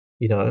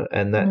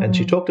 and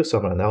she talked to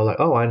someone and they were like,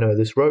 "Oh, I know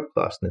this rope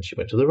class." And then she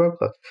went to the rope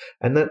class,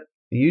 and that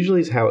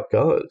usually is how it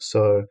goes.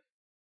 So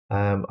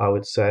I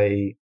would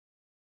say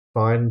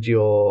find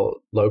your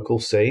local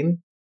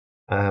scene.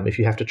 If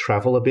you have to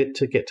travel a bit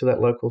to get to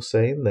that local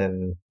scene,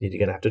 then you're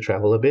going to have to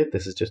travel a bit.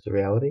 This is just the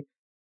reality.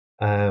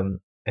 And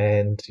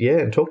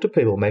talk to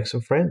people, make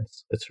some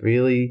friends. It's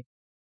really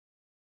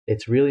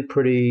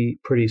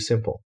pretty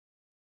simple.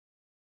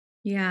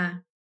 Yeah.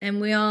 And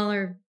we all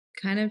are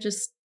kind of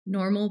just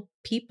normal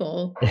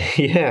people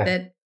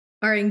that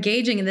are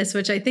engaging in this,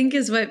 which I think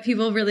is what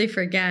people really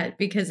forget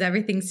because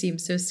everything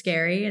seems so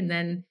scary. And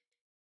then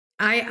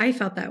I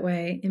felt that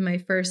way in my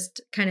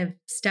first kind of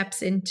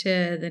steps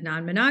into the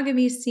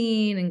non-monogamy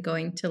scene and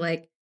going to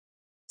like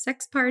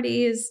sex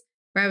parties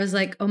where I was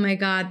like, oh my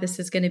God, this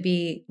is going to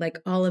be like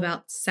all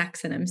about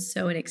sex. And I'm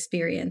so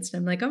inexperienced.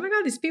 I'm like, oh my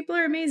God, these people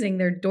are amazing.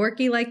 They're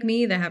dorky like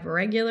me. They have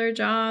regular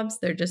jobs.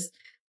 They're just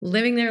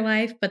living their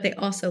life, but they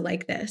also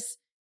like this.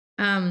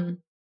 And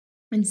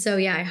so,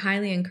 yeah, I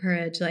highly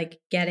encourage like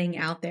getting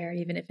out there,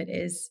 even if it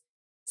is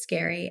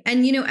scary.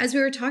 And, as we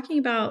were talking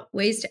about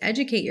ways to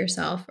educate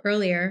yourself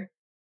earlier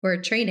or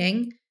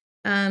training,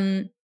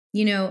 I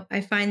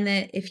find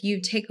that if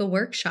you take a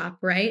workshop,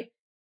 right,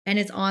 and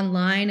it's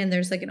online and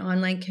there's like an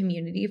online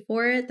community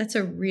for it, that's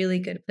a really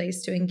good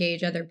place to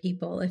engage other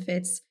people. If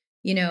it's,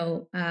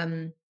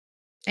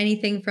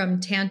 anything from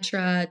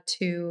tantra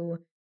to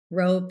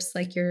ropes,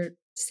 like you're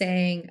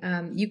saying,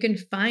 you can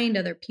find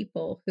other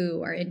people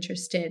who are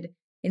interested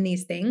in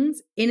these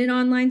things in an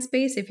online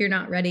space if you're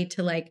not ready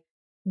to like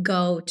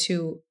go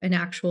to an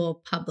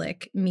actual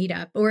public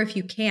meetup, or if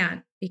you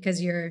can't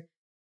because you're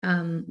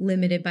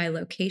limited by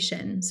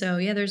location. So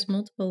yeah, there's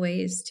multiple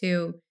ways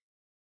to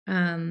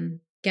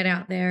get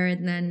out there.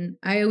 And then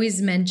I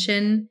always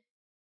mention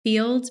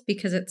Feeld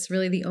because it's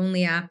really the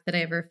only app that I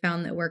ever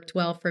found that worked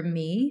well for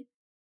me.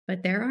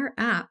 But there are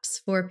apps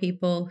for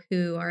people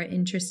who are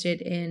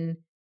interested in,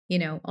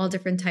 all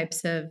different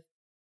types of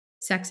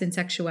sex and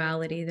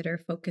sexuality that are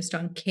focused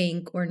on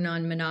kink or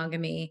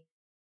non-monogamy.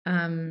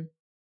 And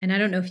I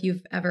don't know if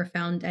you've ever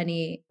found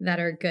any that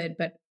are good,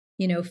 but,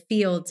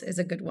 Feeld is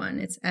a good one.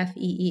 It's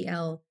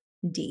Feeld.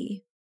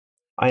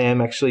 I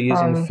am actually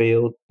using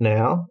Feeld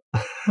now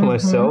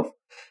myself.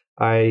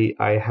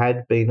 I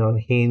had been on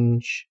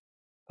Hinge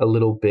a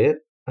little bit,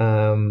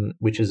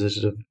 which is a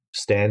sort of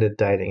standard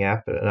dating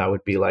app, and I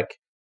would be like,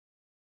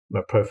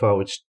 my profile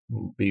would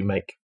be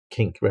make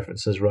kink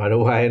references right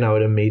away, and I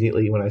would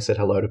immediately, when I said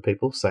hello to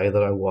people, say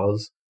that I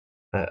was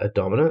a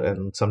dominant,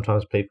 and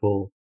sometimes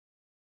people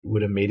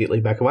would immediately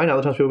back away, and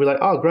other times people would be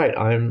like, "Oh, great!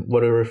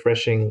 What a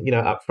refreshing,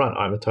 up front,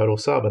 I'm a total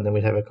sub," and then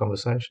we'd have a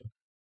conversation.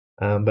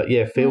 But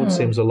yeah, Feeld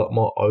seems a lot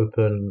more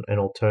open and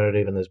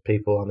alternative, and there's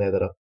people on there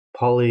that are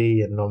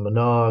poly and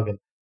non-monog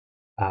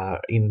and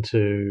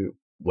into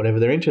whatever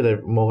they're into.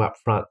 They're more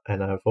upfront,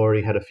 and I've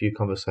already had a few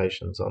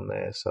conversations on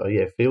there. So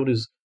yeah, Feeld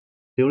is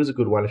a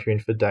good one if you're in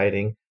for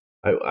dating.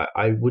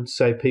 I would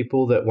say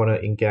people that want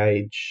to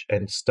engage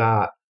and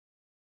start,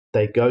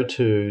 they go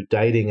to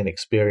dating and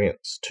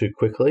experience too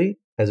quickly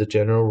as a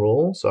general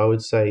rule. So I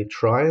would say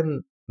try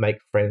and make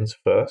friends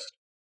first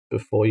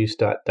before you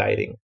start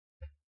dating.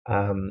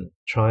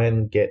 Try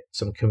and get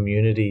some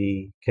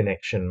community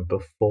connection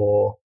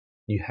before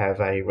you have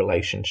a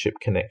relationship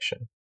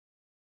connection.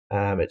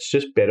 It's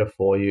just better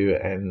for you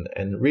and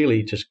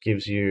really just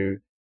gives you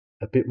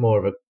a bit more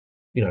of a,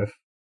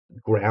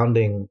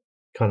 grounding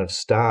kind of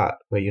start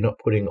where you're not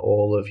putting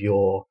all of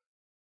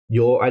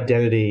your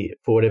identity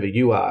for whatever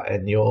you are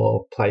and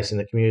your place in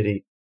the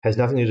community has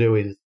nothing to do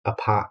with a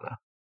partner.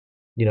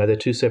 They're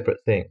two separate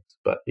things.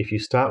 But if you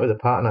start with a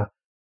partner,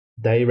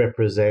 they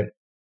represent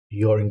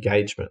your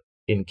engagement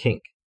in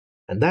kink.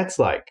 And that's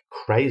like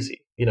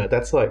crazy.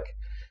 That's like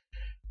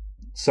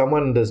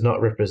someone does not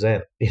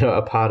represent,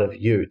 a part of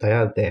you. They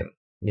are them,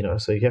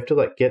 so you have to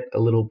like get a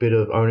little bit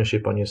of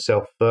ownership on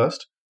yourself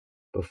first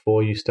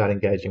before you start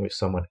engaging with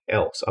someone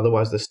else.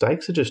 Otherwise, the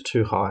stakes are just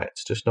too high.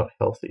 It's just not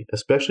healthy,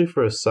 especially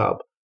for a sub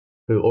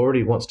who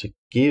already wants to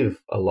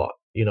give a lot,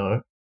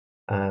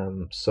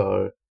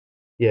 So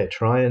yeah,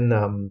 try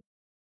and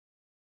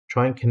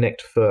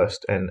connect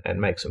first and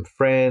make some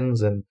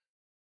friends and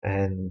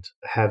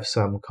have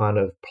some kind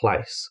of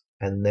place,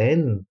 and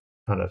then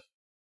kind of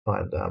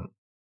find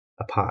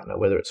a partner,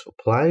 whether it's for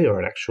play or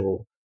an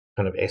actual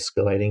kind of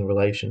escalating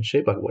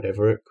relationship, like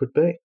whatever it could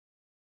be.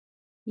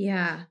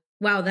 Yeah.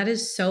 Wow, that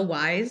is so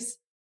wise.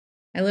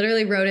 I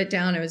literally wrote it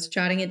down. I was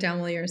jotting it down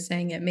while you were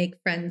saying it, make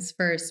friends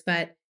first,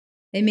 but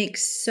it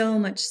makes so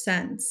much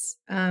sense,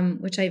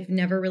 which I've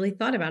never really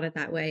thought about it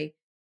that way,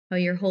 how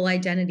your whole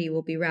identity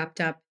will be wrapped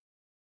up.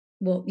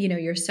 Well,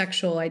 your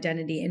sexual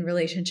identity in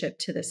relationship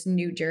to this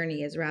new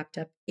journey is wrapped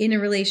up in a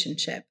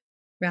relationship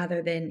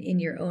rather than in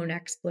your own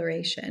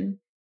exploration.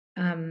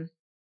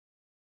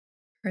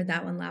 Heard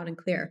that one loud and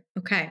clear.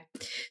 Okay.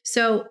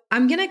 So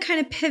I'm going to kind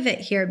of pivot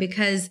here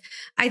because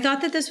I thought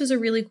that this was a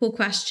really cool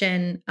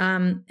question,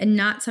 and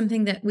not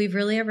something that we've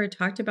really ever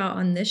talked about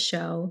on this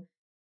show.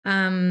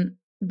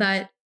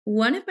 But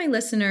one of my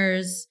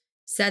listeners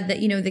said that,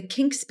 the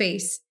kink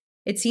space,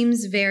 it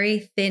seems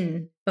very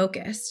thin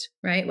focused,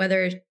 right?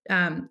 Whether,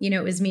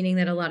 it was meaning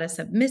that a lot of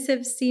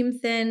submissives seem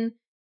thin.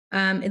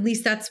 At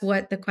least that's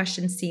what the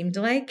question seemed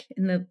like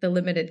in the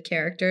limited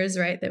characters,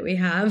 right, that we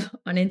have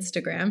on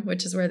Instagram,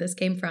 which is where this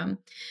came from.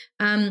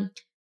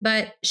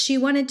 But she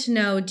wanted to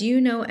know, do you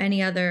know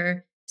any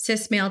other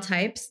cis male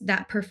types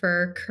that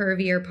prefer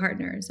curvier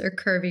partners or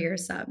curvier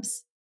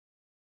subs?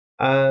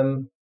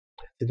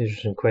 That's an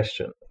interesting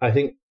question. I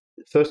think,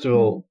 first of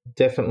all,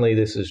 definitely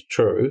this is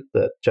true,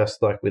 that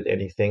just like with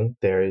anything,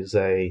 there is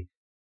an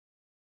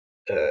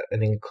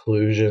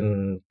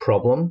inclusion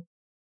problem.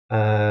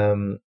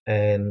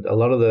 And a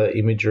lot of the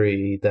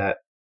imagery that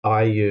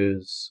I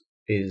use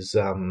is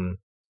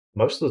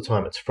most of the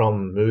time it's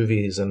from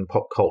movies and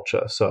pop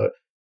culture. So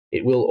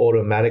it will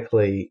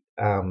automatically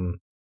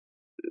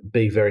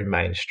be very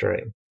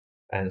mainstream.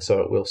 And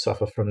so it will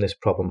suffer from this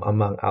problem,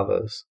 among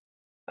others.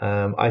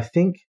 I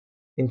think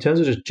in terms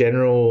of just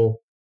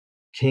general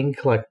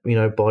kink, like,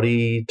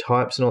 body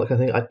types and all that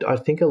kind of thing, I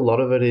think a lot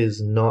of it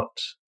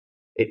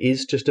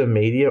is just a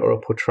media or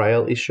a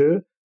portrayal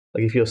issue.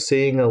 Like if you're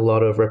seeing a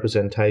lot of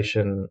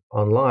representation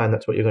online,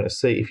 that's what you're going to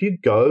see. If you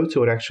go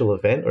to an actual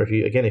event, or if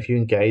you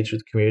engage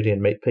with the community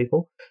and meet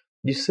people,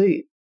 you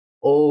see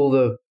all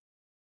the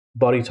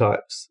body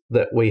types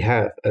that we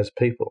have as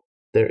people.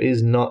 There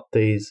is not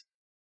these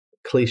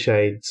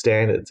cliched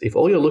standards. If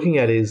all you're looking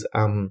at is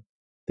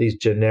these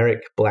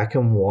generic black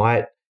and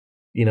white,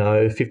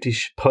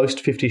 post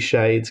 50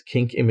 Shades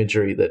kink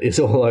imagery that is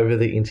all over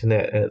the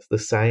internet and it's the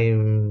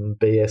same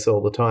BS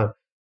all the time,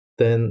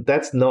 then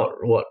that's not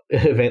what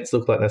events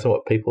look like. That's not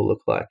what people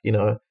look like.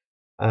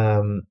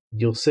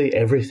 You'll see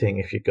everything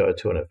if you go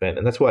to an event.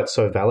 And that's why it's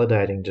so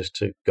validating just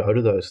to go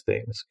to those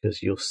things,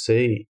 because you'll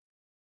see,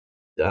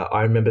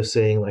 I remember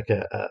seeing like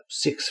a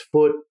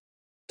 6'2"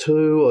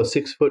 or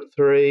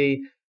 6'3"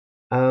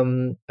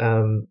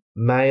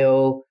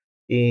 male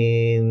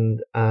in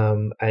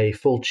a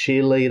full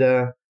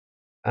cheerleader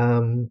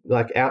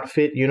like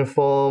outfit,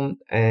 uniform,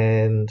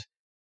 and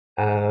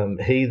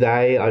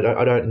they, I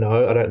don't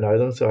know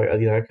them, so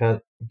I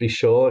can't be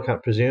sure, I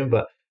can't presume,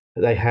 but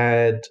they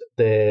had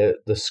the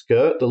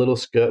little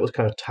skirt was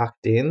kind of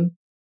tucked in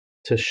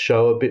to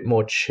show a bit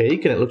more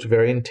cheek, and it looked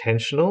very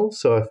intentional.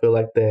 So I feel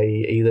like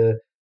they either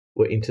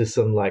were into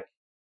some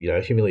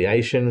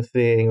humiliation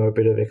thing or a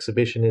bit of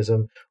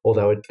exhibitionism, or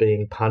they were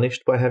being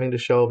punished by having to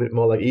show a bit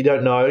more. Like, you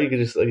don't know, you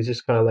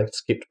just kind of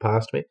skipped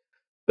past me,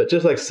 but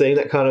just seeing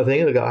that kind of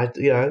thing, I go,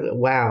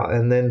 wow,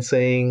 and then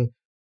seeing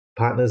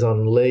partners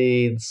on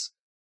leads,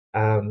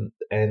 and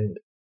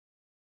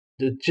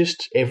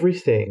just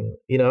everything,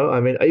 I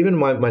mean, even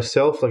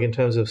myself, in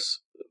terms of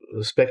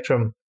the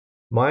spectrum,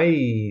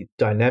 my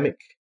dynamic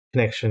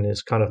connection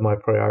is kind of my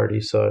priority.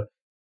 So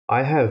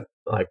I have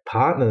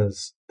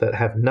partners that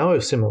have no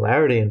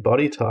similarity in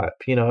body type,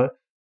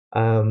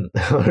 I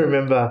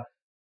remember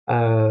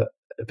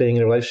being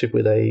in a relationship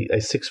with a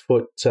 6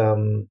 foot,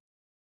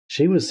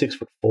 she was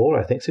 6'4",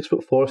 I think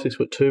 6'4",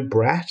 6'2"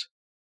 brat.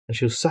 And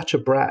she was such a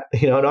brat,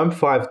 and I'm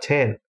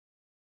 5'10".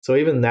 So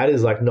even that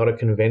is not a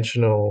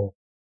conventional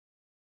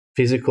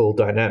physical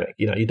dynamic.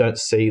 You don't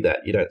see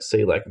that. You don't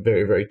see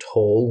very, very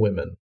tall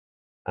women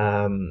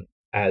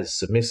as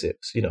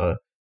submissives,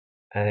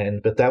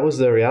 but that was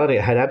the reality.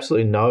 It had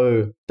absolutely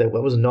that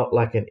was not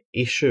an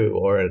issue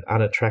or an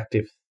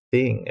unattractive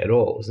thing at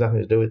all. It was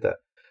nothing to do with that.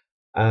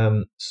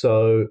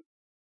 So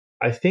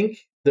I think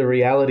the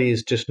reality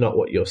is just not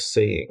what you're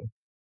seeing.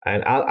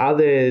 And are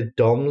there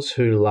DOMs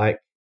who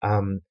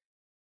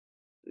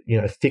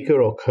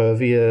thicker or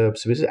curvier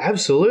submissive?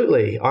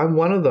 Absolutely. I'm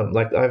one of them.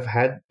 I've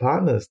had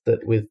partners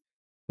that with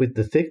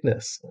the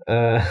thickness.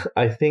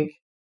 I think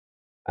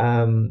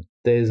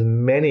there's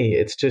many.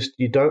 It's just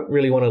you don't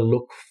really want to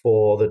look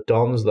for the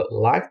DOMs that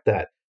like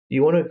that.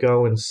 You want to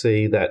go and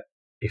see that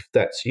if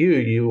that's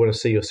you want to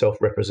see yourself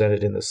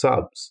represented in the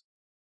subs.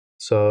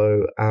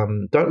 So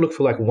don't look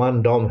for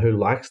one DOM who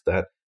likes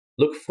that.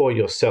 Look for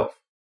yourself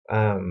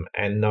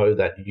and know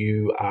that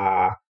you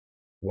are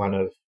one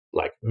of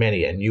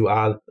many, and you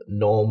are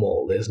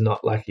normal. There's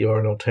not you're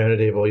an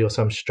alternative or you're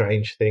some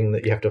strange thing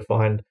that you have to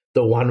find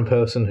the one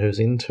person who's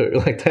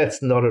into.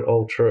 That's not at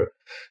all true.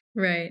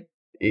 Right.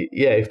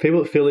 Yeah, if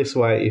people feel this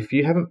way, if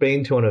you haven't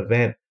been to an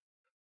event,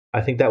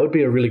 I think that would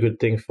be a really good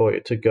thing for you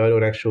to go to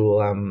an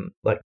actual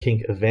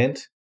kink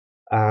event,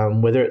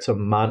 whether it's a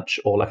munch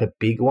or a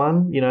big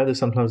one.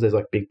 Sometimes there's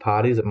big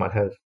parties that might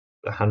have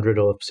 100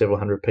 or several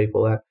hundred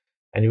people at.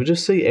 and you'll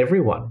just see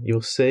everyone.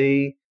 You'll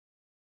see,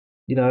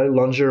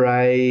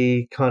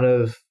 lingerie kind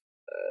of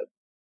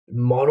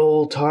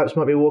model types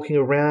might be walking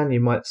around. You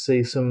might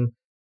see some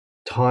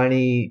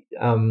tiny,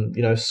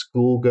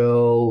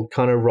 schoolgirl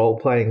kind of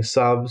role-playing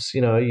subs.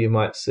 You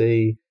might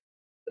see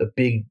a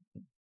big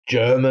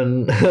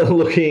German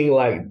looking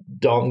like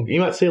dong. You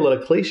might see a lot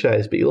of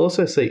cliches, but you'll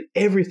also see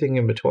everything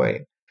in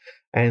between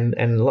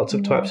and lots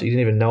of types that you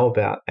didn't even know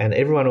about. And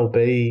everyone will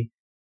be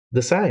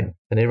the same,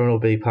 and everyone will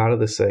be part of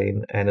the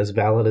scene and as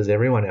valid as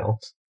everyone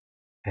else.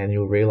 And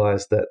you'll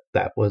realize that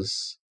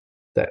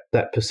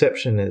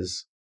perception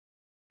is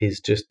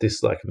just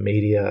this like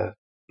media,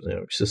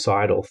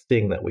 societal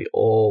thing that we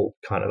all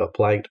kind of are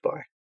plagued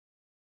by.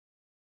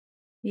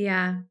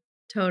 Yeah,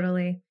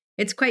 totally.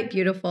 It's quite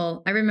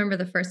beautiful. I remember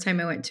the first time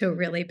I went to a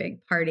really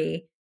big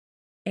party,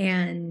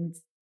 and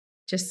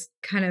just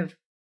kind of,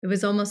 it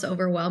was almost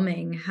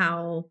overwhelming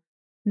how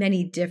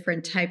many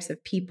different types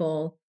of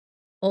people,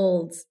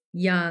 old,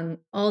 young,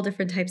 all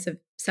different types of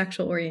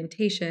sexual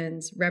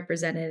orientations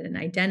represented and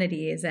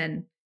identities.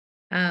 And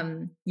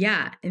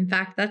in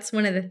fact, that's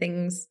one of the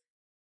things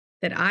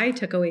that I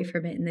took away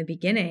from it in the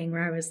beginning,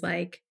 where I was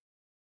like,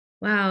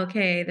 wow,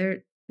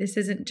 okay, this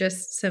isn't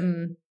just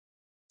some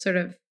sort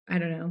of, I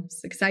don't know,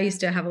 because I used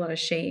to have a lot of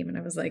shame, and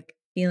I was like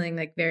feeling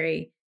like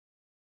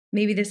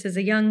maybe this is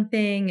a young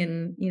thing,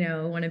 and,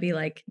 want to be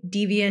like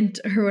deviant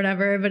or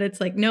whatever, but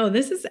it's like, no,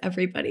 this is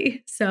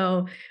everybody.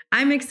 So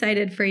I'm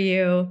excited for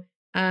you.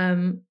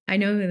 I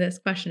know who this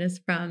question is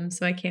from,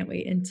 so I can't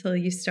wait until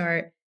you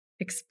start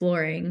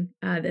exploring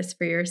this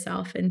for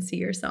yourself and see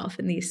yourself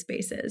in these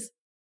spaces.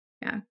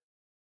 Yeah.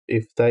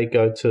 If they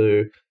go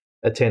to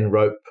attend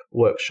rope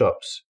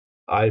workshops,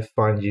 I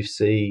find you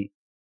see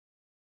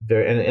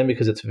and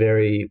because it's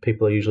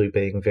people are usually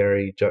being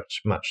very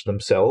much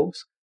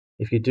themselves.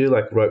 If you do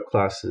like rope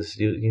classes,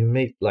 you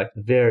meet like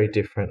very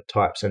different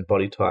types and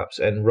body types,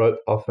 and rope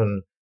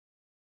often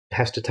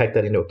has to take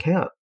that into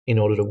account in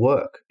order to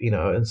work,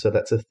 and so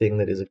that's a thing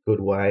that is a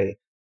good way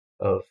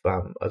of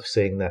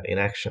seeing that in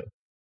action.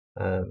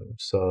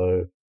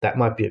 So that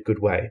might be a good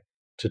way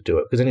to do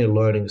it, because then you're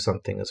learning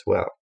something as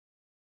well.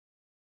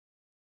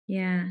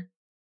 Yeah.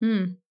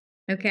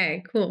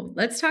 Okay, cool.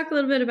 Let's talk a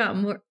little bit about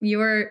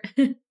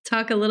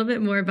talk a little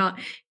bit more about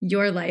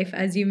your life.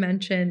 As you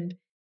mentioned,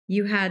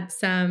 you had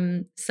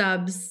some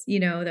subs,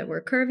 that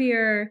were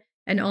curvier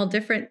and all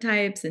different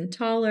types and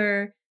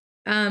taller.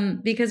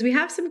 Because we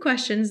have some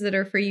questions that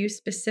are for you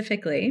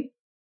specifically.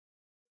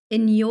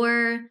 In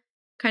your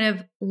kind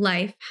of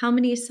life, how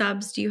many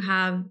subs do you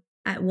have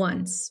at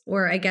once,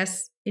 or I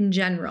guess in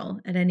general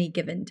at any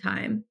given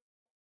time?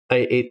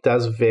 It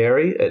does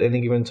vary at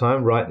any given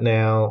time. Right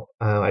now,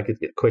 I could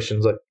get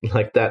questions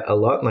like that a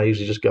lot, and I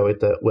usually just go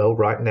with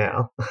right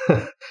now.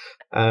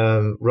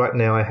 Right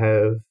now, I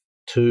have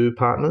 2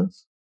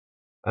 partners.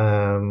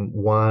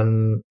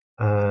 One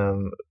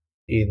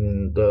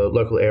in the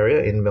local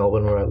area in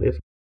Melbourne where I live,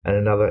 and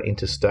another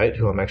interstate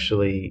who I'm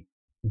actually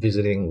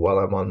visiting while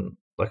I'm on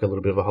like a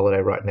little bit of a holiday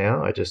right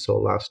now. I just saw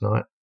last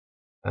night.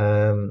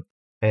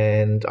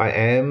 And I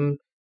am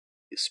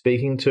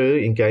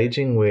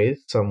engaging with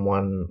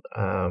someone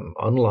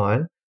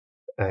online,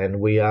 and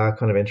we are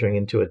kind of entering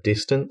into a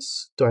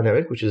distance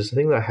dynamic, which is a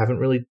thing that I haven't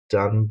really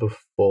done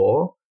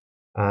before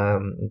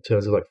in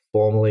terms of like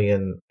formally,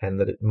 and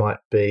that it might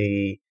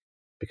be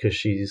because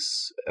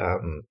she's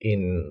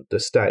in the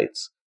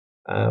States,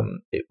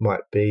 it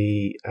might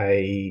be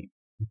a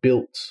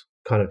built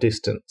kind of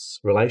distance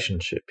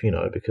relationship,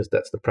 because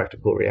that's the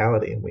practical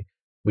reality, and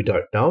we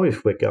don't know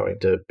if we're going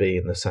to be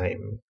in the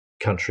same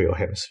country or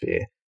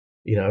hemisphere,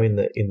 in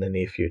the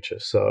near future.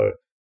 So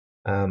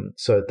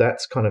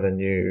that's kind of a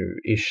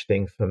new-ish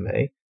thing for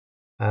me.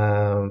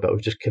 But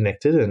we've just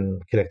connected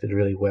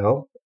really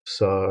well.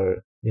 So,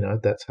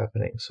 that's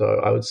happening.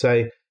 So I would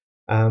say,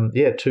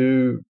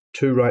 two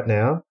right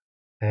now,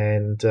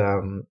 and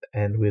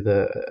with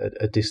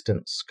a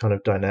distance kind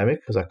of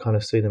dynamic, because I kind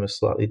of see them as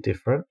slightly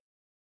different.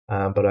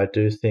 But I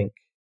do think,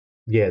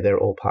 they're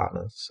all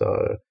partners.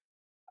 So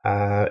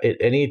at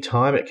any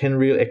time it can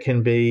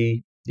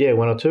be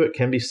 1 or 2. It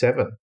can be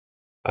 7.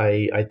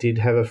 I did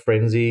have a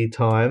frenzy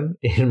time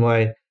in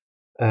my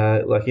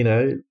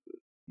year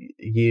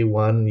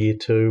 1, year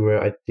 2,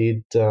 where I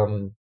did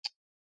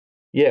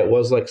it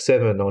was like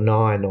 7 or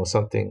 9 or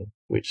something,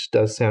 which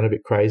does sound a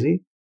bit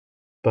crazy,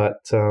 but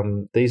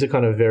these are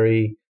kind of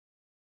very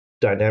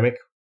dynamic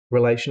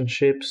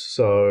relationships,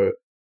 so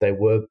they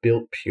were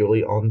built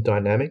purely on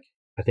dynamic.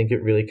 I think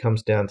it really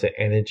comes down to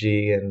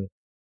energy and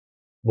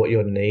what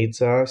your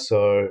needs are.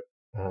 So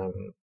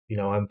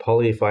I'm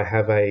poly if I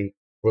have a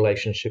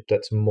relationship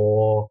that's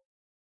more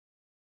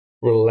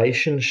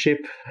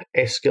relationship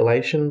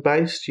escalation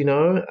based,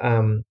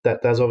 that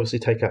does obviously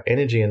take up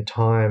energy and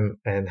time,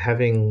 and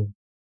having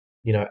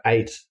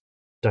 8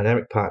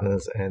 dynamic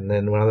partners and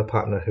then one other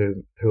partner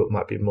who it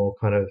might be more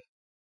kind of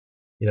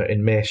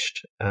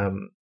enmeshed,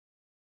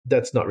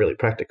 that's not really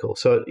practical.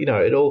 So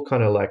it all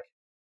kind of like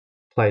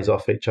plays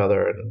off each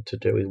other, and to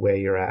do with where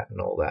you're at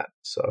and all that.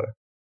 So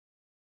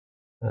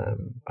I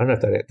don't know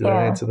if did that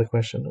answer the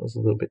question. It was a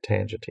little bit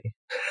tangenty.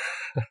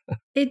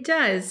 It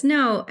does.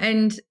 No.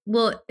 And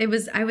well,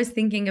 I was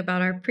thinking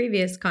about our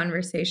previous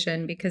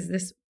conversation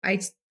because I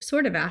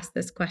sort of asked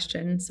this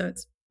question. So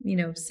it's,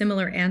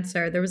 similar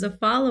answer. There was a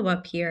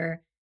follow-up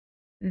here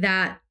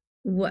that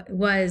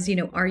was,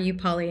 are you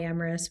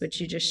polyamorous, which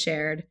you just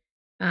shared,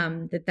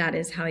 that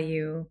is how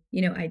you,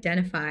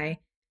 identify.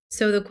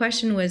 So the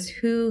question was,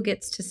 who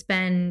gets to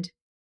spend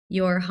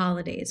your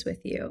holidays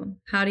with you?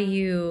 How do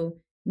you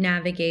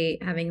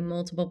navigate having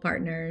multiple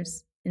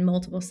partners and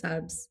multiple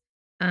subs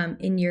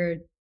in your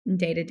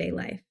day-to-day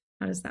life?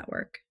 How does that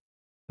work?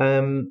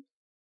 Who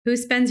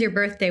spends your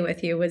birthday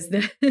with you was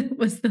the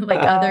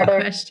other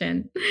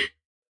question.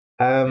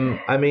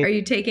 I mean, are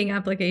you taking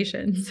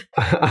applications?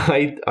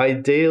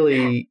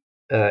 Ideally,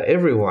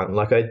 everyone.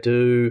 Like I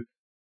do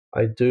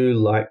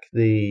like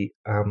the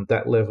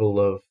that level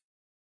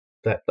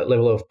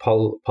of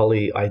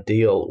poly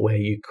ideal where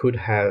you could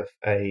have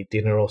a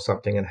dinner or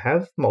something and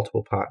have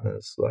multiple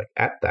partners like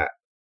at that.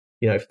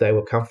 If they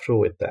were comfortable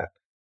with that.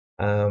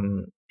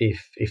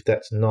 If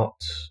that's not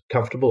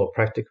comfortable or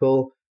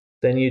practical,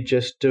 then you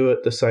just do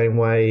it the same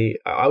way.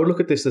 I would look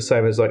at this the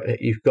same as like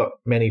you've got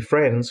many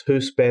friends.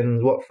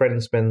 What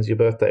friend spends your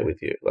birthday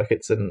with you? Like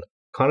it's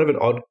kind of an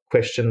odd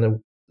question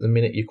the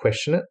minute you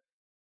question it.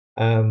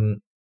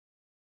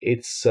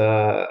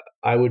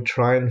 I would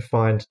try and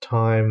find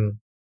time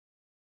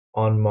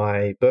on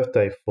my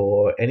birthday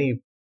for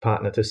any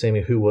partner to see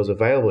me who was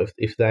available.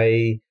 If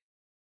they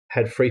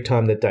had free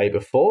time the day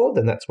before,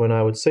 then that's when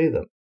I would see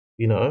them.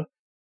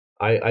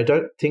 I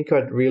don't think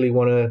I'd really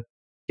want to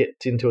get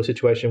into a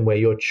situation where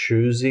you're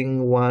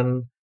choosing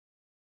one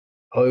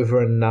over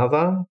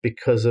another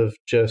because of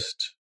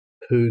just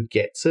who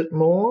gets it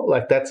more.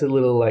 Like that's a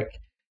little like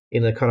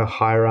in the kind of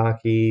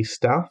hierarchy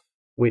stuff,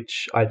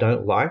 which I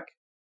don't like.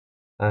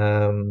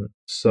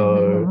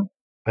 So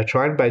I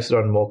try and base it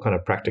on more kind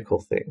of practical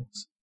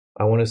things.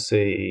 I want to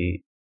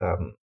see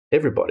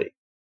everybody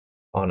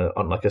on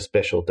like a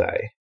special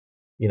day,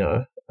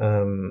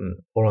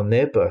 or on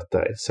their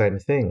birthday, same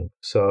thing.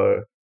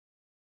 So,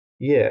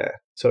 yeah.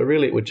 So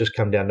really it would just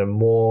come down to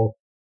more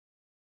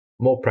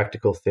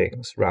practical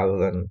things rather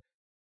than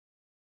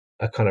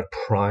a kind of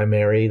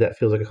primary, that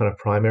feels like a kind of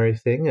primary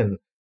thing. And,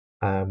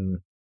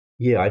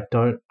 I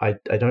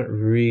don't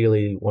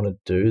really want to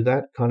do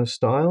that kind of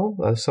style.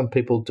 Some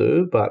people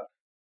do, but,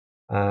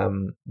 I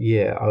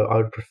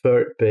would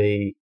prefer it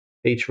be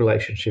each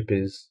relationship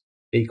is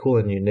equal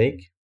and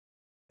unique.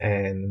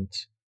 And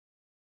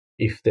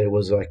if there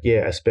was like,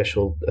 a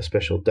special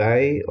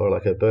day or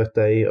like a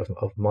birthday of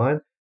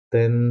mine,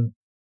 then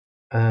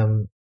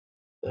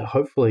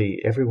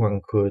hopefully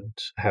everyone could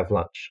have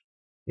lunch,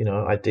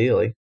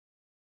 ideally.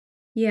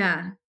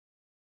 Yeah.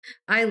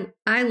 I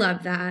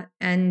love that.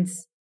 And,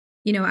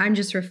 I'm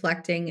just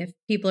reflecting, if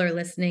people are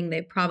listening,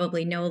 they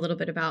probably know a little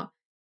bit about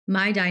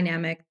my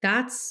dynamic.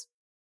 That's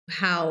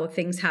how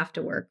things have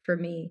to work for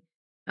me.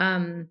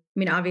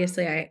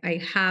 Obviously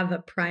I have a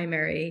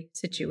primary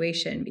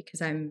situation because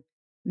I'm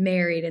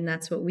married and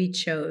that's what we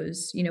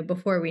chose,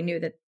 before we knew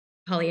that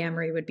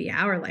polyamory would be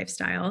our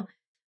lifestyle.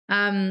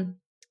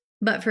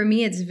 But for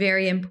me, it's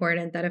very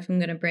important that if I'm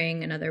going to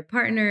bring another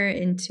partner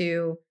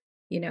into,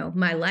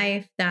 my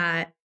life,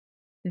 that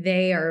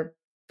they are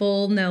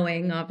full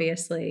knowing,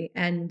 obviously,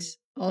 and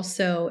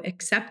also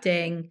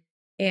accepting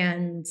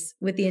and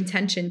with the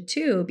intention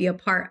to be a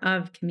part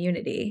of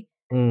community.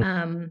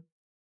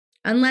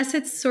 Unless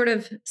it's sort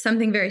of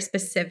something very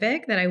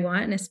specific that I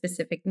want and a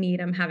specific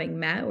need I'm having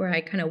met where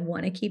I kind of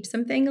want to keep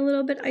something a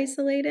little bit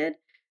isolated.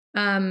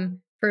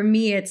 For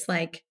me, it's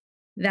like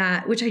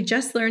that, which I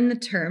just learned the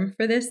term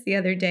for this the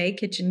other day,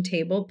 kitchen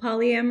table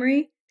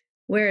polyamory,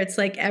 where it's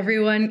like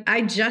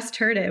I just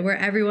heard it, where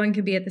everyone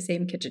could be at the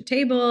same kitchen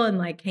table and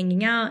like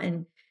hanging out.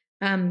 And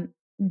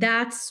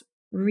that's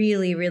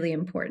really, really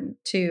important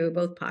to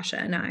both Pasha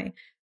and I.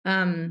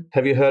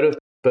 Have you heard of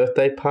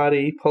birthday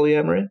party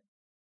polyamory?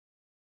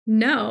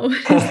 No.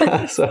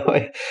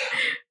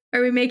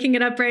 Are we making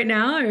it up right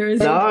now? Or is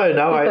no.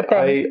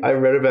 I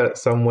read about it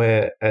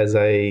somewhere as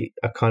a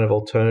kind of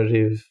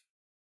alternative,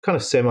 kind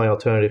of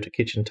semi-alternative to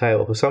kitchen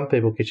table. For some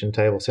people, kitchen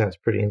table sounds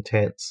pretty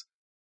intense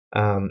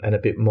and a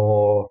bit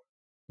more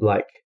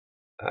like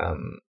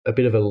a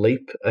bit of a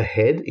leap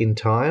ahead in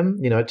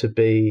time,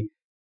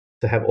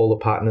 to have all the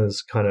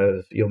partners kind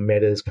of, your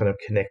metas kind of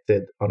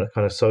connected on a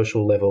kind of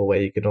social level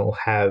where you can all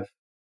have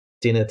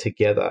dinner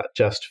together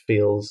just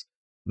feels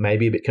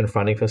maybe a bit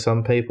confronting for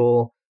some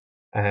people.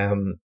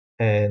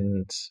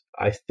 And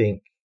I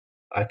think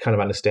I kind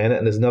of understand it.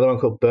 And there's another one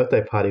called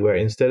birthday party where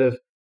instead of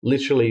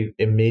literally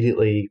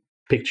immediately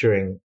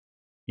picturing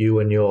you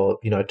and your,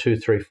 2,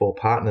 3, 4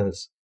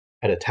 partners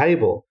at a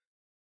table,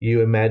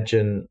 you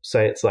imagine,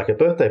 say it's like a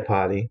birthday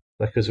party,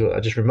 like, because I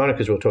just reminded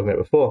because we were talking about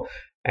it before,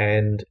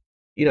 and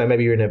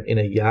maybe you're in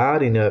a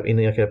yard, in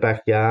like a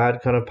backyard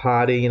kind of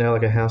party,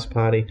 like a house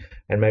party,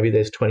 and maybe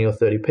there's 20 or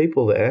 30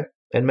 people there,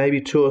 and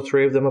maybe 2 or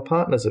 3 of them are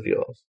partners of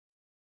yours,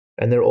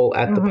 and they're all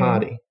at the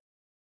party.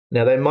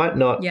 Now, they might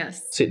not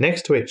Yes. sit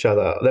next to each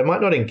other. They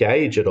might not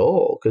engage at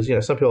all because,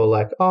 some people are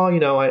like, oh,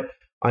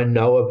 I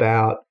know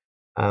about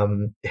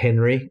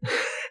Henry.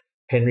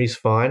 Henry's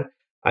fine.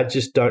 I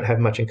just don't have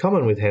much in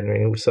common with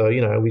Henry. So,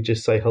 we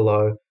just say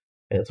hello.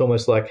 And it's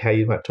almost like how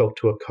you might talk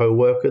to a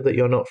coworker that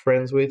you're not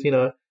friends with,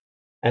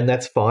 and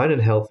that's fine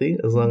and healthy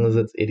as long as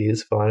it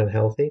is fine and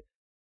healthy.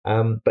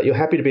 But you're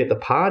happy to be at the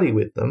party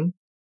with them,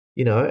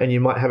 and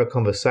you might have a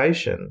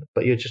conversation,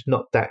 but you're just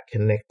not that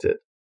connected.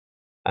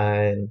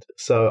 And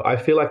so I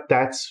feel like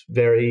that's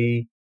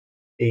very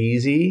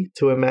easy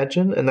to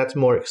imagine, and that's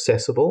more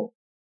accessible.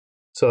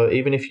 So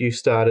even if you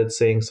started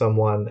seeing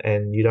someone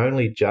and you'd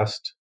only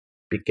just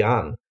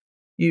begun,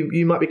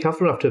 you might be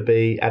comfortable enough to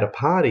be at a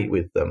party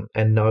with them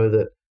and know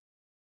that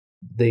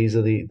these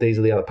are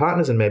the other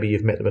partners, and maybe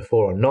you've met them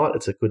before or not.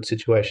 It's a good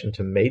situation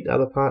to meet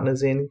other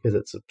partners in because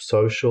it's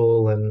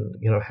social and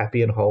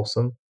happy and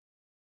wholesome.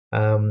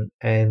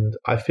 And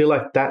I feel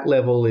like that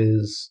level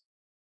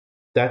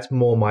that's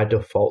more my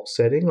default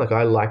setting. Like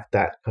I like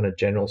that kind of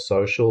general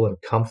social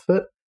and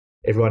comfort.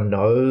 Everyone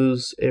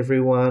knows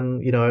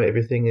everyone,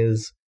 everything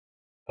is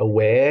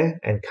aware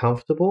and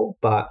comfortable,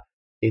 but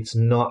it's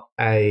not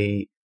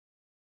like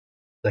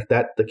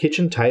that. The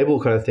kitchen table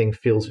kind of thing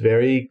feels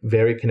very,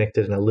 very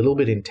connected and a little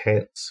bit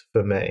intense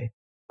for me,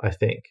 I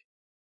think.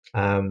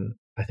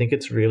 I think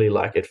it's really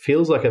it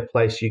feels like a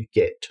place you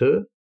get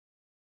to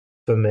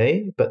for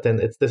me, but then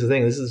this is the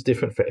thing, this is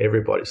different for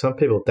everybody. Some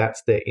people,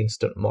 that's their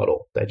instant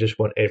model. They just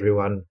want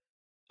everyone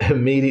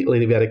immediately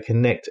to be able to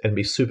connect and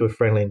be super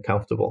friendly and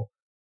comfortable.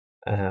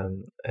 Yeah,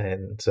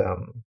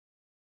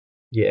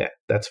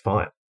 that's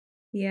fine.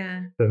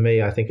 Yeah. For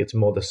me, I think it's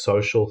more the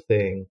social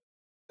thing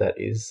that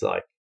is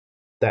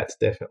that's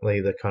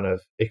definitely the kind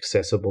of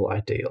accessible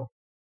ideal.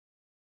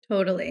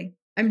 Totally.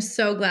 I'm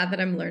so glad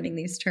that I'm learning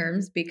these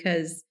terms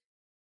because,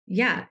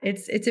 yeah,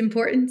 it's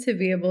important to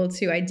be able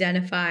to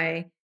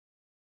identify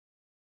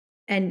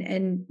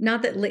and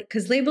not that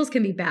because labels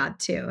can be bad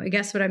too. I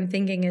guess what I'm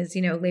thinking is,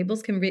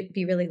 labels can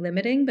be really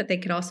limiting, but they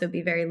could also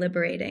be very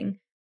liberating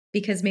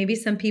because maybe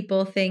some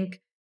people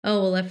think,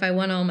 oh, well, if I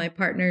want all my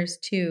partners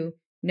to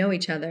know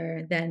each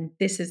other, then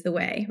this is the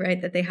way,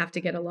 right? That they have to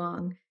get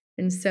along.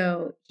 And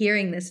so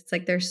hearing this, it's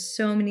like there's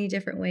so many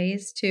different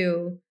ways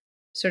to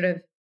sort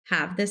of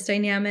have this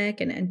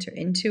dynamic and enter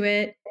into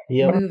it,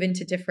 move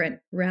into different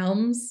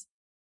realms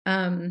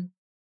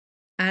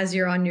as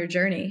you're on your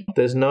journey.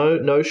 There's no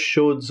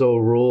shoulds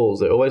or rules.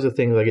 They're always a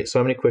thing. I get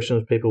so many questions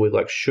with people with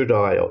should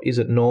I or is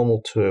it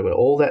normal to? And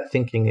all that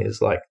thinking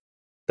is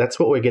that's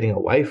what we're getting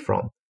away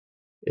from.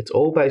 It's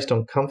all based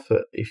on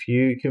comfort. If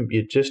you're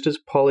just as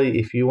poly,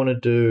 if you want to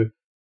do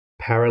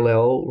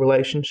parallel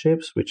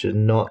relationships, which are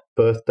not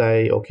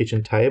birthday or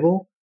kitchen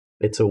table,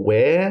 it's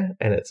aware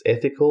and it's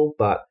ethical,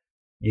 but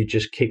you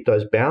just keep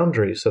those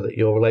boundaries so that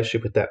your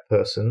relationship with that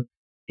person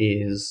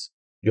is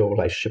your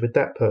relationship with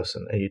that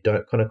person and you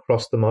don't kind of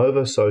cross them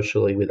over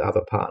socially with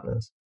other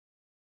partners.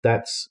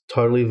 That's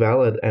totally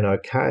valid and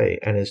okay,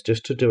 and it's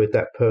just to do with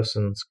that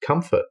person's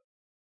comfort.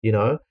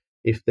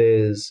 If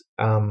there's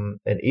an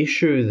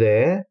issue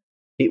there,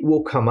 it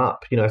will come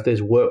up. If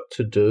there's work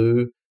to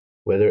do,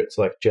 whether it's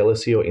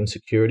jealousy or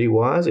insecurity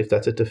wise, if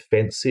that's a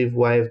defensive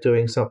way of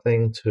doing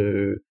something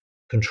to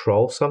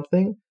control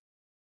something,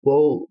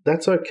 well,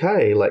 that's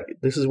okay.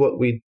 This is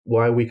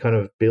why we kind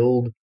of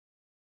build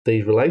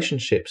these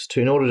relationships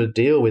in order to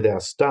deal with our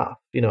stuff,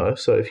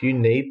 So if you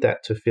need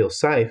that to feel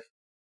safe,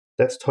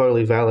 that's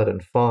totally valid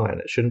and fine.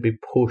 It shouldn't be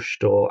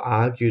pushed or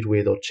argued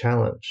with or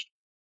challenged.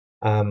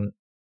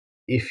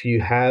 If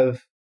you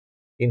have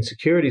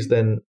insecurities,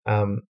 then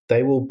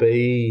they will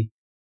be,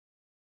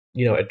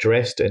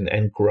 addressed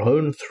and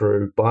grown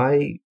through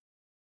by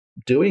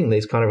doing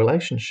these kind of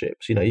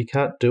relationships. You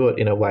can't do it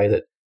in a way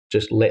that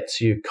just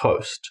lets you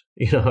coast,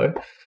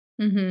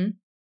 Mm-hmm.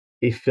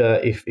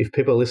 If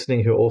people are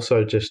listening who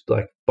also just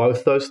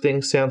both those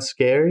things sound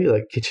scary,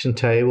 like kitchen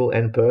table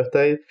and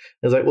birthday,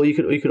 it's well,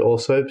 you could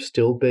also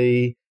still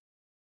be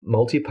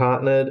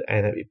multi-partnered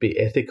and be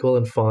ethical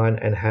and fine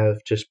and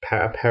have just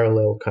a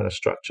parallel kind of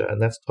structure,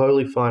 and that's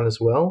totally fine as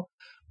well.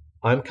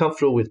 I'm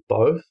comfortable with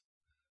both.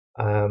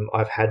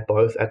 I've had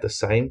both at the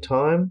same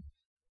time.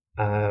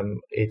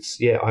 I'm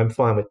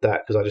fine with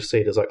that because I just see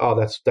it as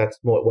that's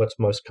what's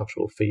most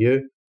comfortable for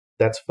you.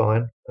 That's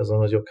fine as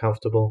long as you're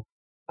comfortable.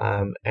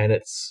 And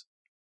it's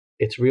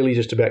really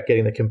just about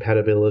getting the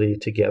compatibility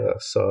together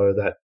so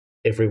that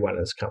everyone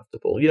is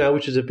comfortable,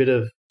 which is a bit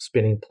of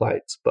spinning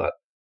plates, but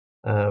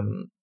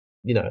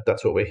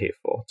that's what we're here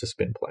for, to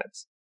spin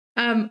plates.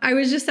 I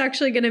was just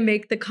actually going to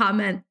make the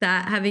comment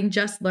that having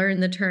just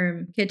learned the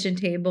term kitchen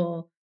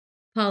table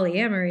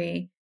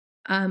polyamory,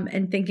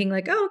 and thinking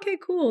oh, okay,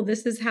 cool,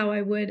 this is how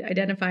I would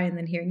identify. And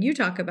then hearing you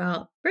talk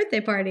about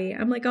birthday party,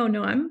 I'm oh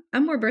no,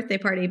 I'm more birthday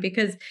party,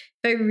 because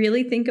if I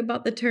really think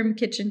about the term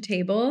kitchen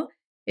table,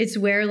 it's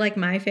where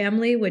my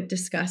family would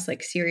discuss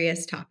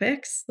serious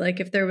topics.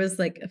 If there was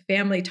a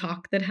family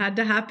talk that had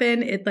to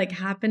happen, it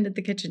happened at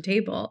the kitchen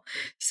table.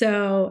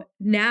 So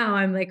now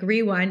I'm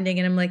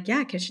rewinding and I'm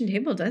yeah, kitchen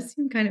table does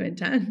seem kind of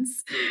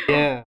intense.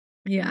 Yeah.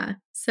 Yeah.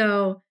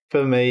 So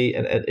for me,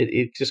 and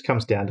it just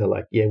comes down to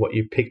like, yeah, what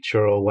you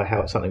picture or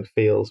how something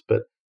feels.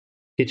 But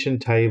kitchen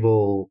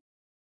table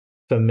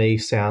for me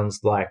sounds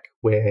like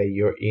where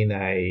you're in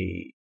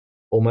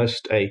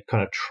almost a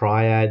kind of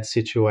triad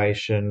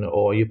situation,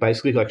 or you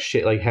basically like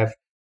shit. Like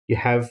you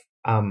have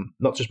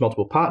not just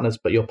multiple partners,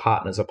 but your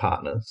partners are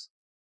partners.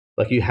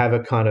 Like you have a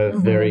kind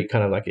of very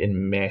kind of like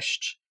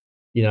enmeshed,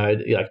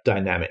 like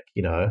dynamic,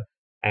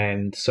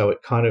 and so it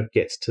kind of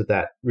gets to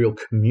that real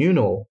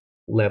communal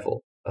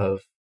level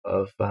of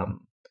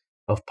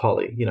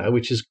poly,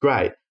 which is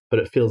great. But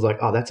it feels like,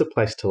 oh, that's a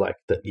place to like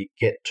that you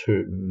get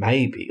to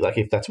maybe, like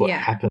if that's what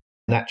happens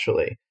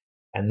naturally,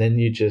 and then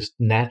you just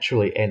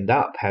naturally end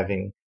up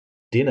having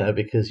dinner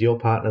because you're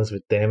partners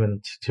with them,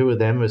 and two of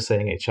them are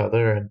seeing each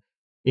other, and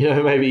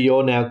maybe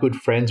you're now good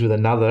friends with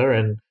another,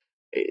 and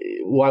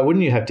why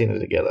wouldn't you have dinner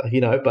together?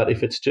 But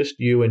if it's just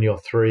you and your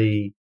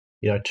three,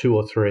 2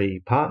 or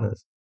 3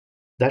 partners,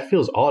 that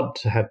feels odd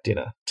to have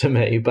dinner to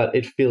me, but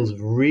it feels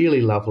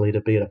really lovely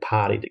to be at a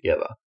party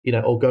together,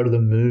 or go to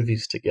the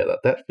movies together.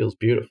 That feels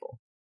beautiful.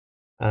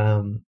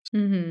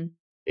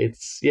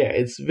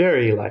 It's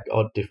very like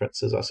odd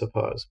differences, I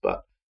suppose,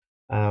 but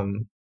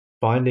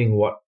finding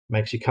what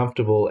makes you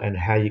comfortable and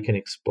how you can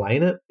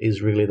explain it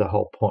is really the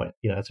whole point,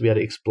 to be able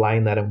to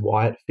explain that and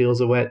why it feels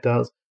the way it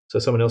does, so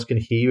someone else can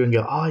hear you and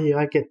go, oh yeah,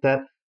 I get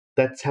that.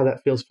 That's how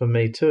that feels for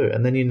me too.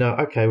 And then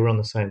okay, we're on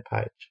the same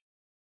page.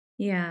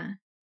 Yeah.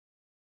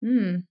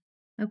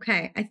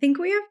 Okay. I think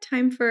we have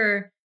time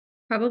for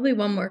probably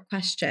one more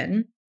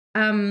question.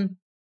 I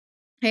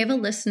have a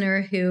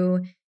listener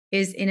who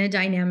is in a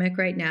dynamic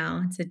right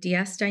now. It's a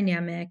DS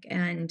dynamic,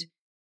 and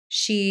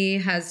she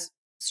has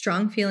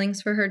strong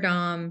feelings for her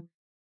dom,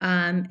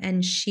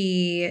 and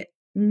she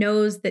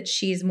knows that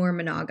she's more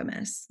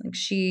monogamous. Like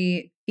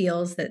she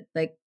feels that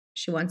like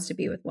she wants to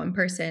be with one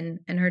person,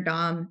 and her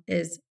dom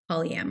is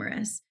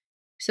polyamorous.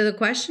 So the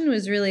question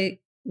was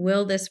really,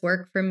 will this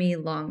work for me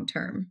long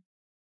term?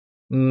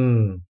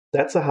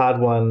 That's a hard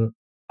one.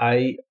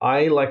 I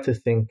like to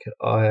think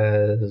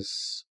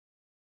as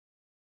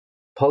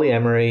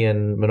polyamory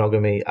and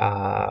monogamy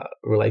are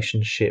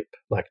relationship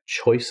like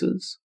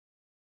choices.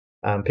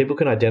 People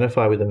can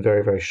identify with them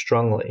very, very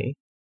strongly,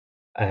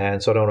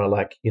 and so I don't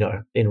want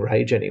to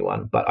enrage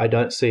anyone, but I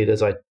don't see it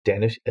as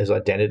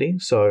identity.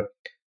 So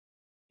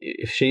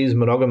if she's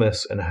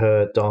monogamous and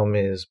her dom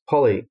is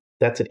poly,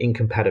 that's an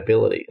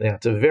incompatibility. Now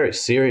it's a very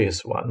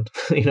serious one,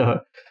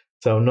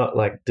 So I'm not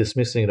like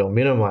dismissing it or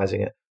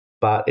minimizing it,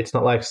 but it's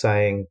not like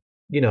saying,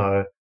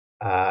 I'm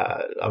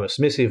a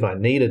submissive, I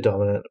need a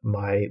dominant,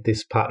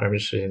 this partner I'm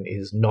interested in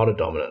is not a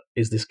dominant.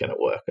 Is this going to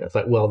work? And it's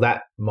like, well,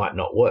 that might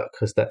not work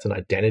because that's an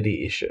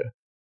identity issue.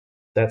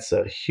 That's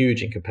a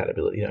huge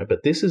incompatibility,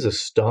 but this is a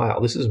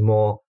style. This is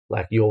more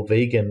like you're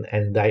vegan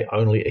and they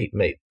only eat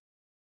meat.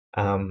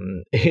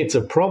 It's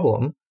a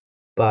problem,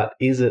 but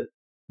is it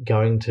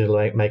going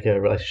to make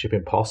a relationship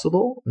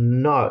impossible?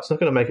 No, it's not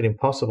going to make it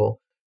impossible.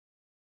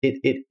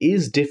 It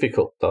is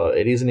difficult, though.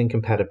 It is an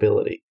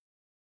incompatibility.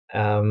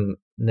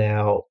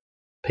 Now,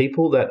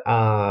 people that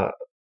are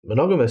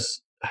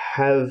monogamous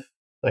have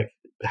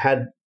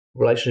had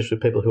relationships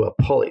with people who are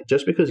poly.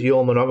 Just because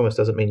you're monogamous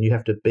doesn't mean you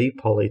have to be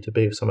poly to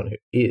be with someone who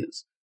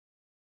is.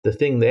 The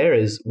thing there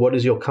is, what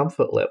is your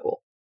comfort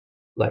level?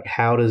 Like,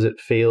 how does it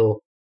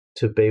feel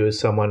to be with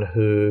someone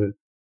who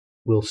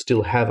will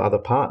still have other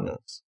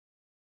partners?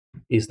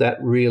 Is that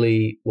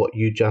really what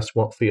you just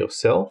want for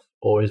yourself,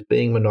 or is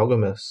being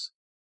monogamous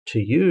to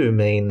you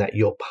mean that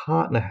your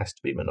partner has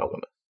to be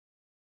monogamous?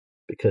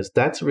 Because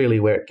that's really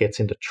where it gets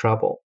into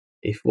trouble.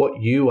 If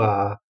what you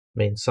are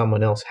means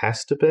someone else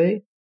has to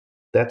be,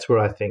 that's where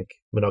I think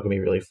monogamy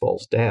really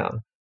falls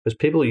down. Because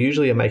people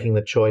usually are making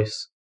the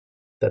choice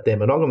that they're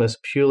monogamous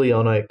purely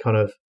on a kind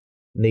of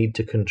need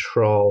to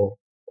control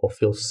or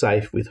feel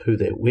safe with who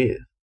they're with.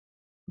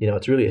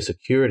 It's really a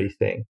security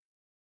thing,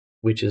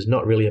 which is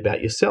not really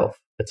about yourself.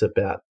 It's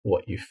about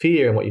what you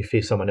fear and what you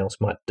fear someone else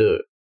might do,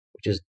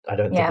 which is, I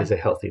don't think, is a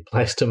healthy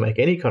place to make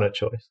any kind of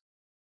choice.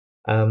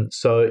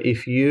 So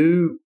if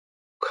you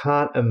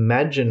can't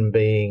imagine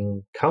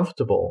being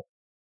comfortable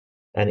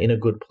and in a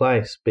good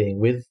place being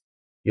with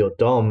your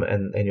dom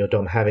and your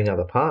dom having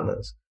other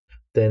partners,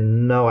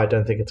 then no, I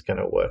don't think it's going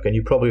to work. And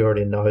you probably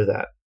already know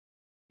that.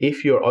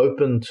 If you're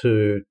open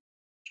to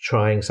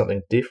trying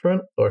something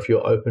different, or if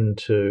you're open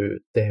to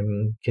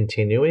them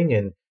continuing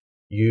and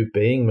you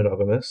being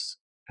monogamous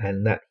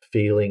and that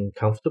feeling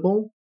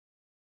comfortable,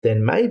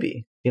 then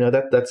maybe,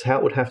 that's how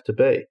it would have to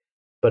be.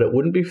 But it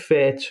wouldn't be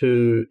fair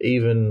to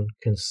even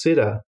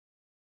consider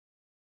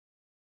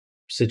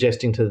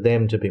suggesting to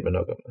them to be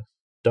monogamous.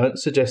 Don't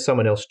suggest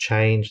someone else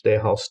change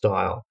their whole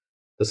style.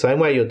 The same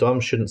way your dom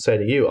shouldn't say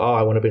to you, oh,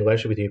 I want to be in a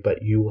relationship with you,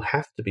 but you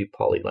have to be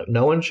poly. Like,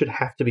 no one should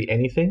have to be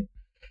anything.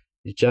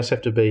 You just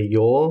have to be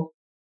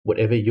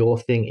whatever your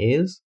thing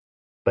is,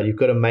 but you've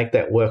got to make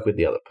that work with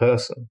the other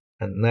person.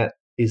 And that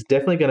is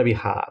definitely going to be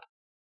hard,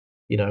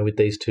 with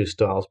these two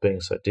styles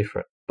being so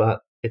different. But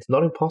it's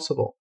not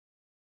impossible.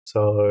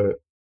 So,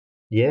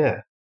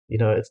 yeah,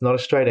 it's not a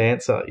straight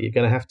answer. You're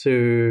going to have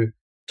to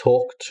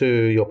talk to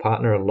your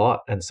partner a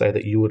lot and say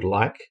that you would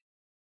like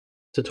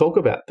to talk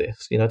about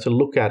this, to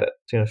look at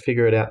it,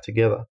 figure it out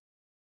together.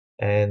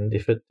 And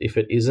if it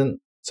isn't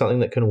something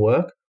that can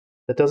work,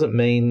 that doesn't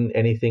mean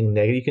anything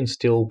negative. You can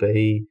still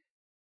be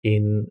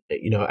in,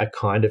 a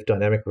kind of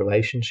dynamic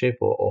relationship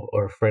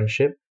or a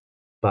friendship.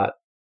 But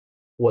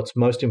what's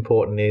most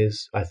important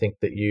is, I think,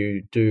 that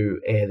you do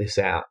air this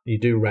out. You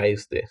do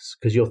raise this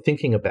because you're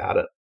thinking about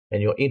it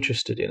and you're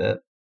interested in it.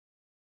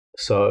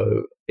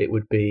 So it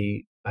would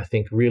be, I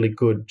think, really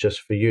good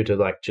just for you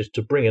to just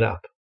to bring it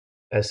up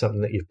as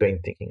something that you've been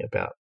thinking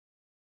about.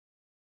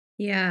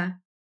 Yeah,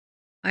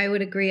 I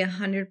would agree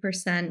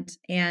 100%.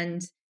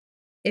 And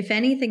if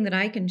anything that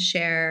I can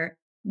share,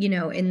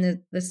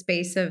 in the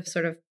space of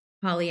sort of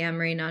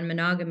polyamory,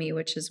 non-monogamy,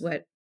 which is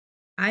what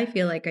I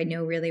feel like I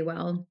know really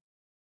well.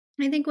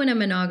 I think when a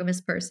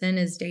monogamous person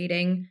is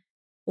dating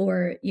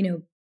or,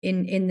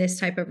 in this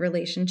type of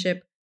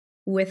relationship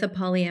with a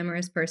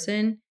polyamorous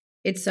person,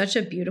 it's such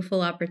a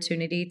beautiful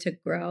opportunity to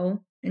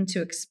grow and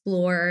to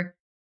explore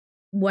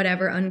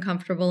whatever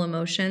uncomfortable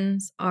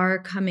emotions are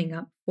coming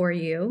up for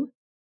you,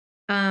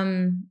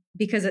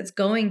 because it's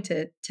going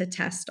to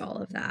test all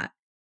of that.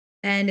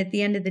 And at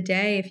the end of the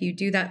day, if you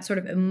do that sort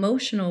of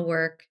emotional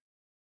work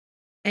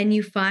and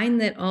you find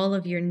that all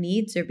of your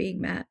needs are being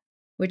met,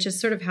 which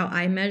is sort of how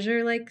I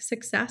measure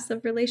success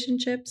of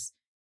relationships.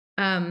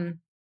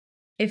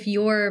 If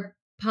your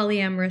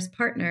polyamorous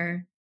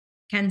partner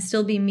can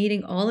still be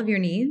meeting all of your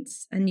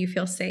needs and you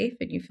feel safe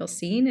and you feel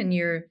seen and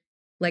you're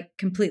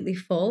completely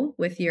full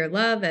with your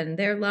love and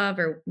their love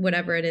or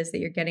whatever it is that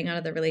you're getting out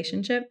of the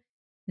relationship,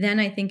 then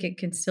I think it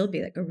can still be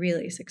a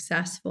really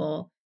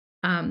successful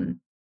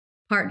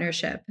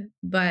partnership.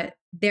 But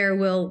there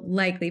will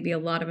likely be a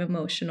lot of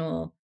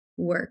emotional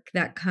work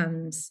that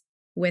comes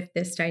with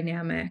this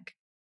dynamic,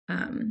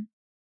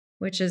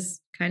 which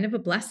is kind of a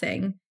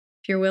blessing.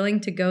 If you're willing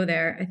to go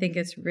there, I think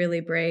it's really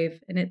brave,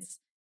 and it's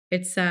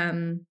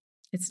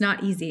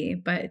not easy,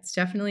 but it's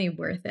definitely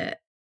worth it.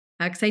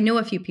 Because I know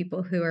a few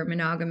people who are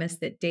monogamous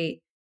that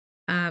date,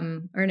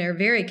 and are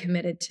very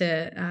committed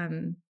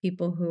to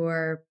people who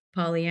are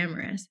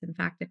polyamorous. In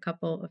fact, a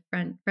couple of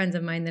friends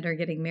of mine that are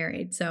getting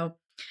married. So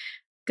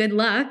good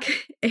luck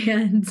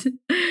and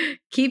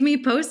keep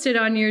me posted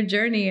on your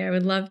journey. I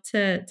would love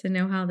to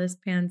know how this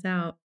pans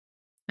out.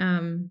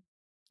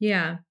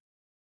 Yeah.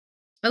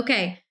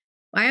 Okay.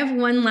 I have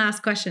one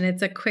last question.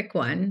 It's a quick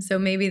one. So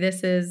maybe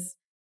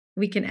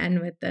we can end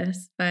with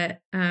this,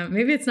 but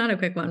maybe it's not a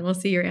quick one. We'll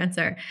see your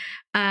answer.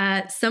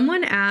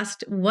 Someone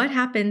asked, what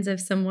happens if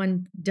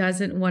someone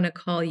doesn't want to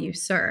call you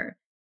sir?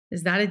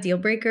 Is that a deal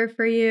breaker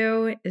for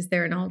you? Is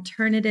there an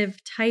alternative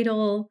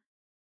title?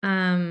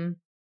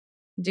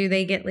 Do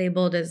they get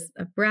labeled as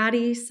a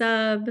bratty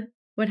sub?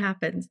 What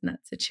happens in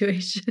that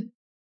situation?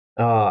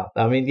 So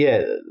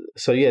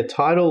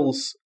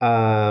titles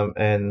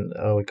and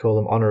we call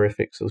them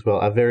honorifics as well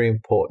are very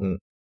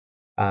important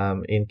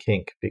in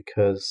kink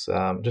because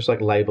just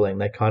like labeling,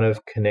 they kind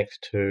of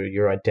connect to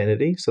your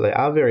identity. So they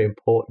are very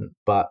important.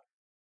 But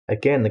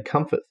again, the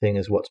comfort thing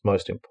is what's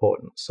most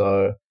important.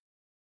 So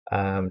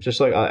just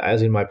like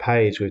as in my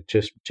page with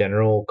just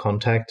general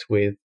contact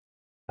with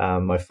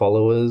my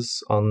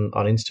followers on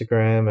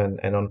Instagram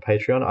and on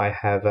Patreon, I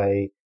have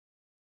a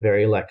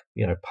very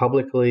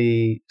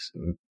publicly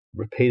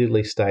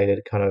repeatedly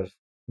stated kind of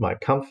my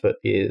comfort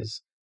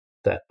is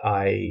that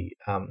I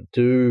am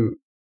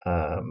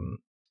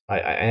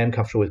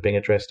comfortable with being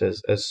addressed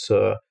as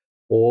sir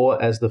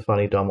or as the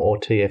funny dom or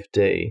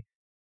TFD,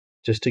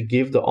 just to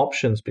give the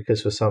options,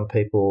 because for some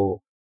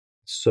people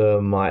sir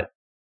might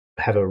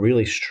have a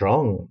really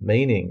strong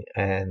meaning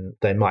and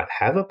they might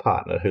have a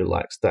partner who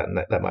likes that, and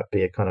that might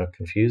be a kind of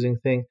confusing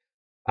thing,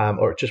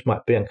 or it just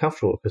might be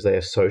uncomfortable because they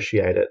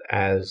associate it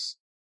as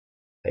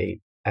a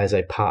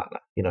partner,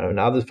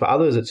 and for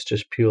others it's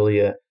just purely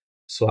a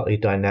slightly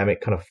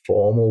dynamic kind of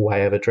formal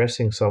way of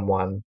addressing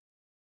someone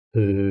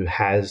who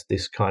has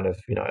this kind of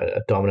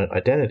a dominant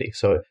identity.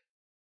 So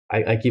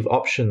I give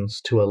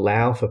options to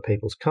allow for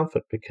people's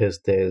comfort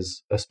because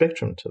there's a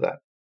spectrum to that.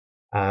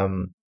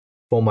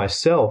 For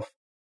myself,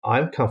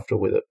 I'm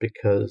comfortable with it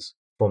because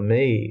for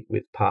me,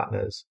 with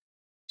partners,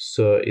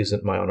 sir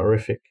isn't my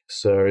honorific.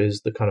 Sir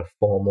is the kind of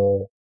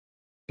formal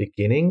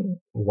beginning.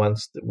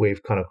 Once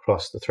we've kind of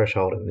crossed the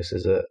threshold and this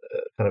is a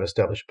kind of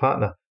established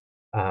partner,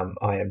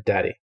 I am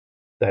daddy.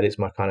 That is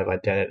my kind of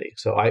identity.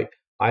 So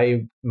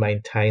I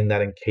maintain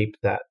that and keep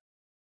that,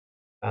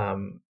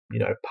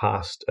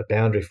 past a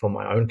boundary for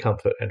my own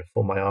comfort and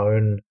for my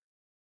own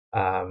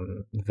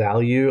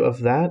value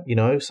of that.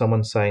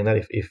 Someone saying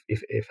that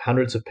if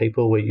hundreds of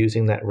people were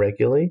using that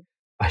regularly,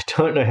 I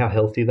don't know how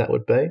healthy that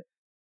would be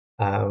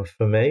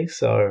for me.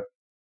 So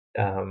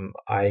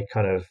I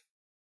kind of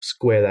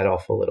square that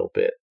off a little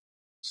bit.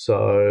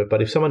 So,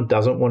 but if someone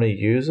doesn't want to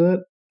use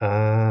it,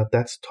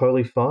 that's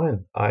totally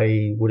fine.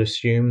 I would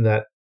assume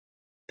that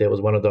there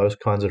was one of those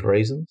kinds of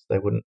reasons. They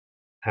wouldn't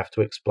have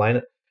to explain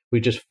it. We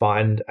just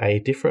find a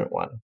different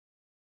one.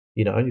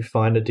 You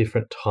find a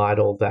different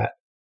title that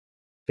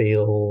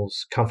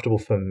feels comfortable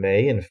for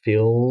me and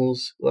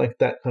feels like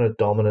that kind of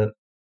dominant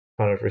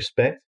kind of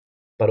respect,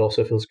 but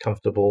also feels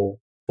comfortable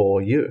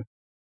for you.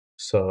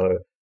 So,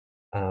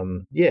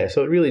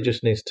 so it really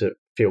just needs to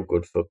feel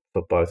good for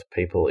both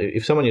people.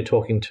 If someone you're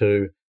talking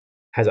to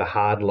has a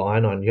hard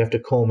line on, you have to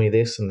call me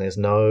this, and there's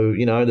no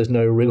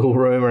wriggle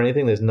room or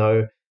anything, there's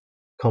no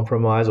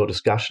compromise or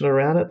discussion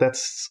around it,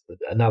 that's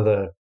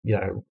another,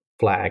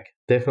 flag.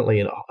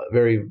 Definitely a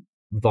very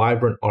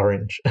vibrant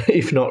orange,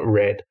 if not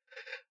red.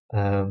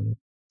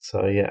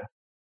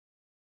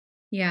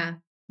 Yeah,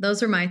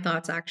 those are my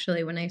thoughts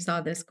actually when I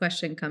saw this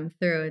question come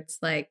through. It's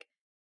like,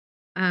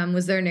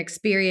 was there an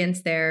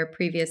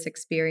previous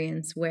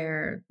experience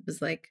where it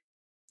was like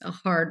a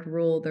hard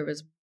rule? There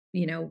was,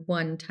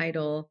 one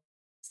title,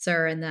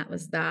 sir, and that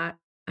was that.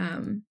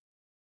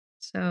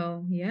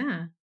 So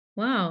yeah,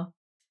 wow,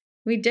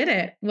 we did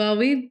it. Well,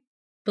 we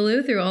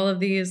blew through all of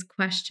these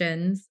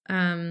questions,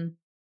 and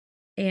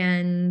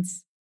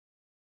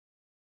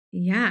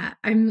yeah,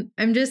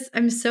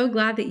 I'm so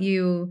glad that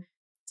you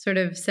sort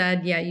of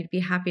said, yeah, you'd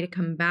be happy to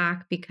come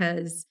back,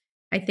 because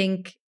I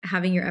think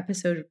having your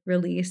episode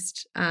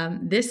released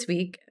this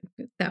week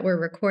that we're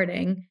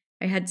recording,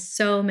 I had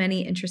so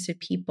many interested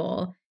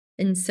people.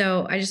 And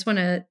so I just want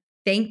to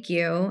thank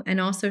you and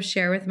also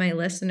share with my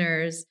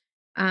listeners.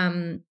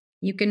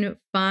 You can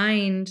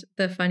find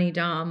the Funny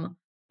Dom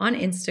on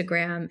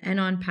Instagram and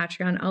on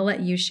Patreon. I'll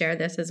let you share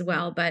this as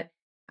well, but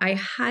I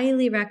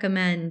highly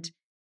recommend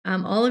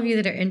all of you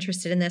that are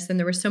interested in this. And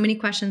there were so many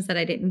questions that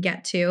I didn't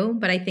get to,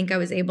 but I think I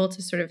was able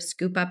to sort of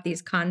scoop up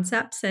these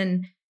concepts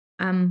and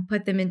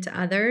put them into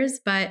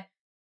others. But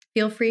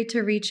feel free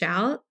to reach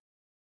out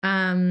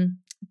to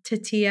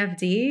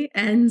TFD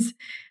and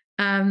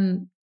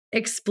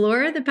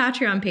explore the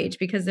Patreon page,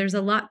 because there's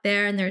a lot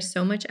there and there's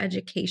so much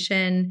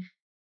education.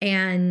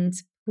 And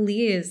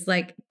please,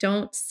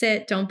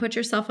 don't put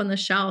yourself on the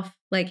shelf.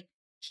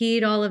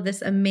 Heed all of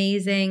this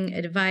amazing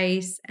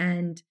advice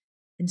and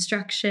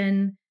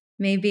instruction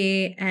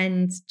maybe,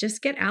 and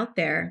just get out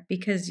there,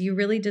 because you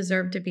really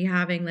deserve to be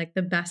having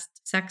the best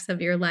sex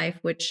of your life,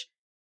 which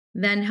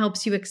then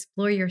helps you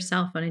explore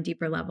yourself on a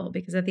deeper level,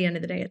 because at the end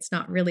of the day, it's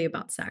not really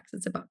about sex,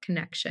 it's about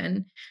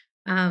connection.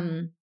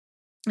 And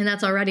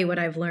that's already what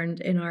I've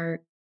learned in our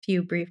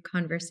few brief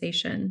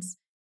conversations.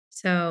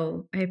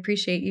 So I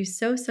appreciate you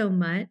so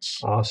much.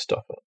 Oh,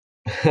 stop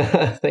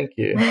it. Thank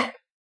you.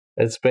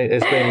 It's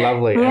been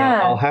lovely. Yeah.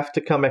 And I'll have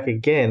to come back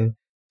again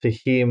to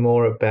hear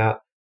more about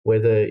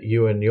whether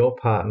you and your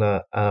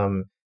partner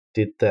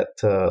did that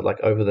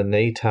over the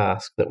knee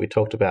task that we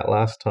talked about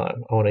last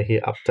time. I want to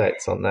hear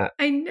updates on that.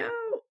 I know.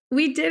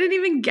 We didn't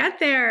even get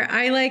there.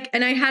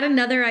 And I had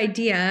another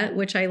idea,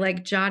 which I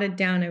jotted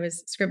down. I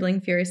was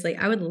scribbling furiously.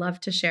 I would love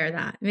to share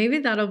that. Maybe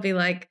that'll be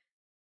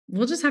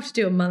we'll just have to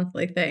do a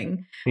monthly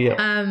thing.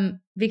 Yeah.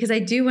 Because I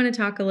do want to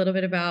talk a little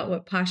bit about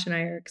what Posh and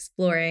I are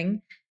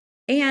exploring.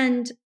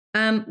 And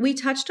we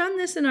touched on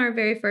this in our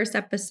very first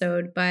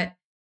episode, but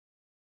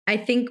I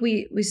think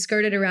we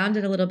skirted around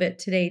it a little bit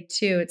today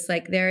too. It's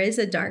there is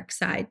a dark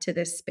side to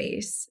this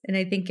space. And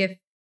I think if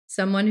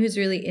someone who's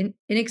really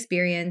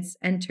inexperienced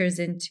enters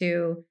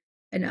into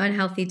an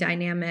unhealthy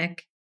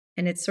dynamic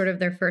and it's sort of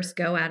their first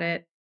go at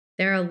it,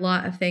 there are a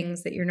lot of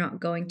things that you're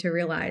not going to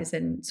realize.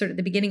 And sort of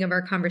the beginning of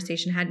our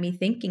conversation had me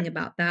thinking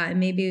about that. And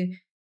maybe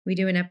we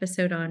do an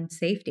episode on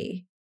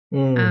safety.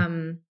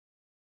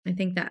 I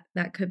think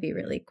that could be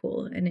really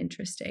cool and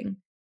interesting.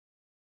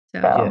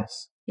 So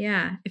yes.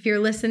 Yeah, if you're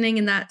listening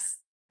and that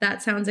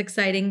sounds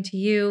exciting to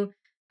you,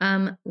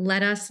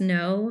 let us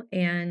know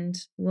and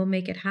we'll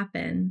make it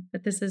happen.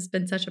 But this has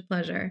been such a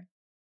pleasure.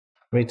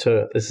 Me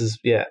too. This has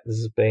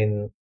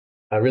been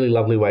a really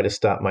lovely way to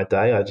start my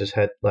day. I just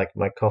had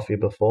my coffee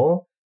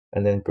before,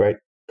 and then great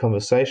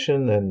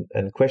conversation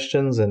and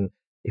questions. And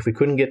if we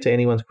couldn't get to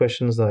anyone's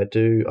questions, then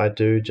I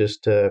do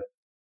just Q&A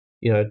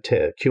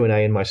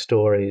in my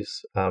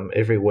stories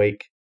every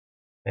week,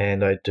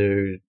 and I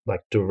do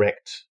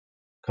direct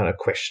kind of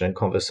question and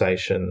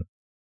conversation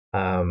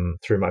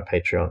through my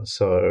Patreon.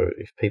 So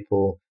if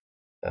people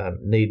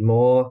need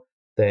more,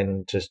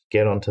 then just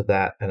get onto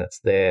that, and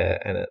it's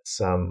there, and it's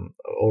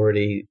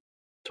already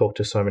talked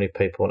to so many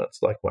people, and it's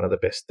one of the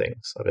best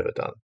things I've ever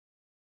done.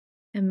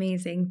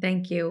 Amazing.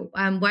 Thank you.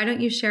 Why don't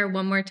you share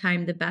one more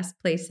time the best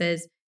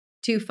places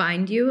to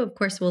find you? Of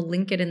course, we'll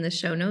link it in the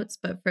show notes,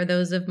 but for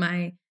those of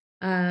my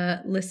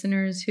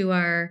listeners who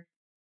are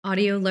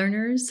audio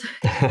learners,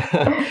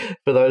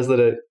 for those that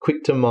are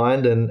quick to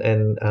mind and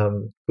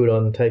good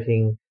on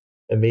taking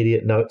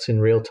immediate notes in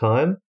real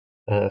time,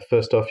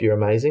 first off, you're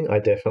amazing. I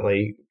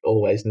definitely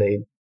always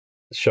need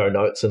show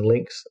notes and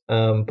links.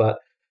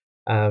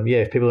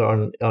 If people are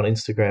on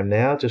Instagram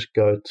now, just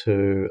go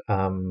to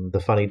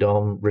the Funny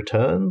Dom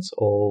Returns,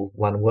 all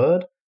one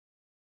word.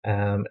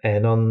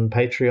 And on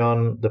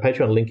Patreon, the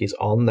Patreon link is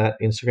on that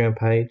Instagram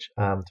page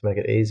to make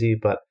it easy,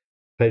 but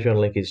Patreon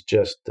link is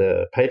just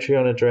the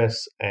Patreon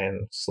address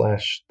and /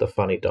 the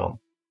Funny Dom.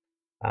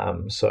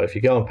 So if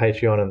you go on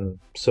Patreon and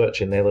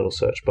search in their little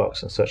search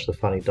box and search the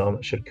Funny Dom,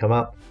 it should come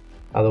up.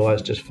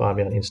 Otherwise, just find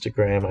me on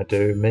Instagram. I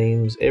do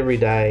memes every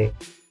day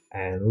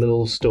and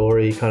little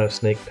story kind of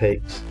sneak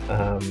peeks.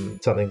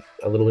 Something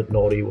a little bit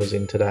naughty was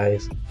in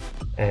today's.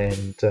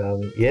 And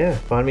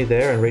find me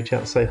there and reach out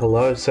and say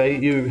hello. Say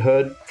you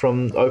heard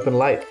from Open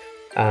Late,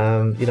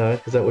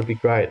 because that would be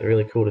great.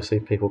 Really cool to see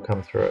people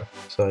come through.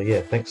 So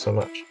yeah, thanks so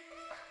much.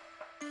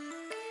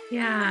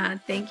 Yeah,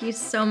 thank you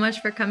so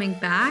much for coming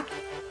back.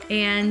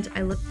 And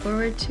I look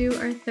forward to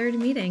our third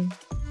meeting.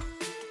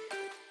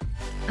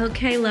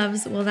 Okay,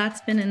 loves. Well,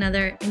 that's been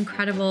another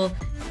incredible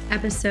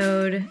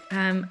episode.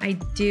 I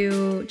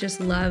do just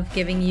love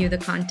giving you the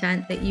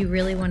content that you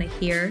really want to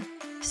hear.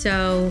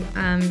 So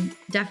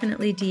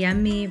definitely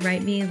DM me,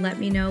 write me, let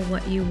me know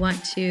what you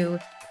want to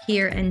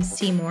hear and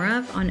see more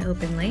of on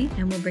Open Late,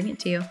 and we'll bring it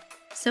to you.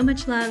 So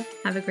much love.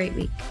 Have a great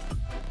week.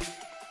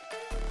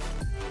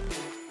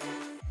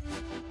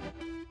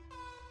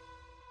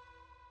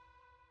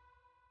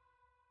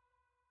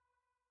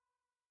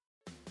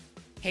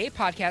 Hey,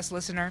 podcast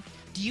listener.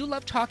 Do you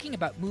love talking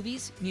about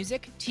movies,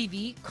 music,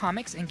 TV,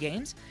 comics, and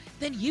games?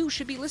 Then you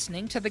should be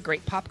listening to The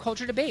Great Pop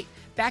Culture Debate,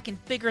 back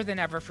and bigger than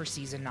ever for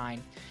Season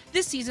 9.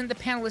 This season, the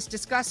panelists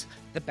discuss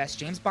the best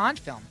James Bond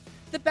film,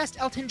 the best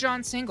Elton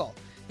John single,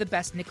 the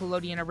best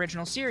Nickelodeon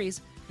original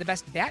series, the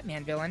best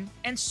Batman villain,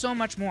 and so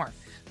much more.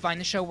 Find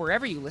the show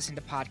wherever you listen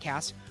to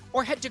podcasts,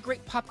 or head to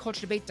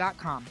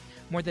greatpopculturedebate.com.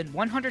 More than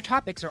 100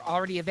 topics are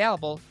already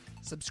available.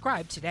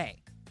 Subscribe today.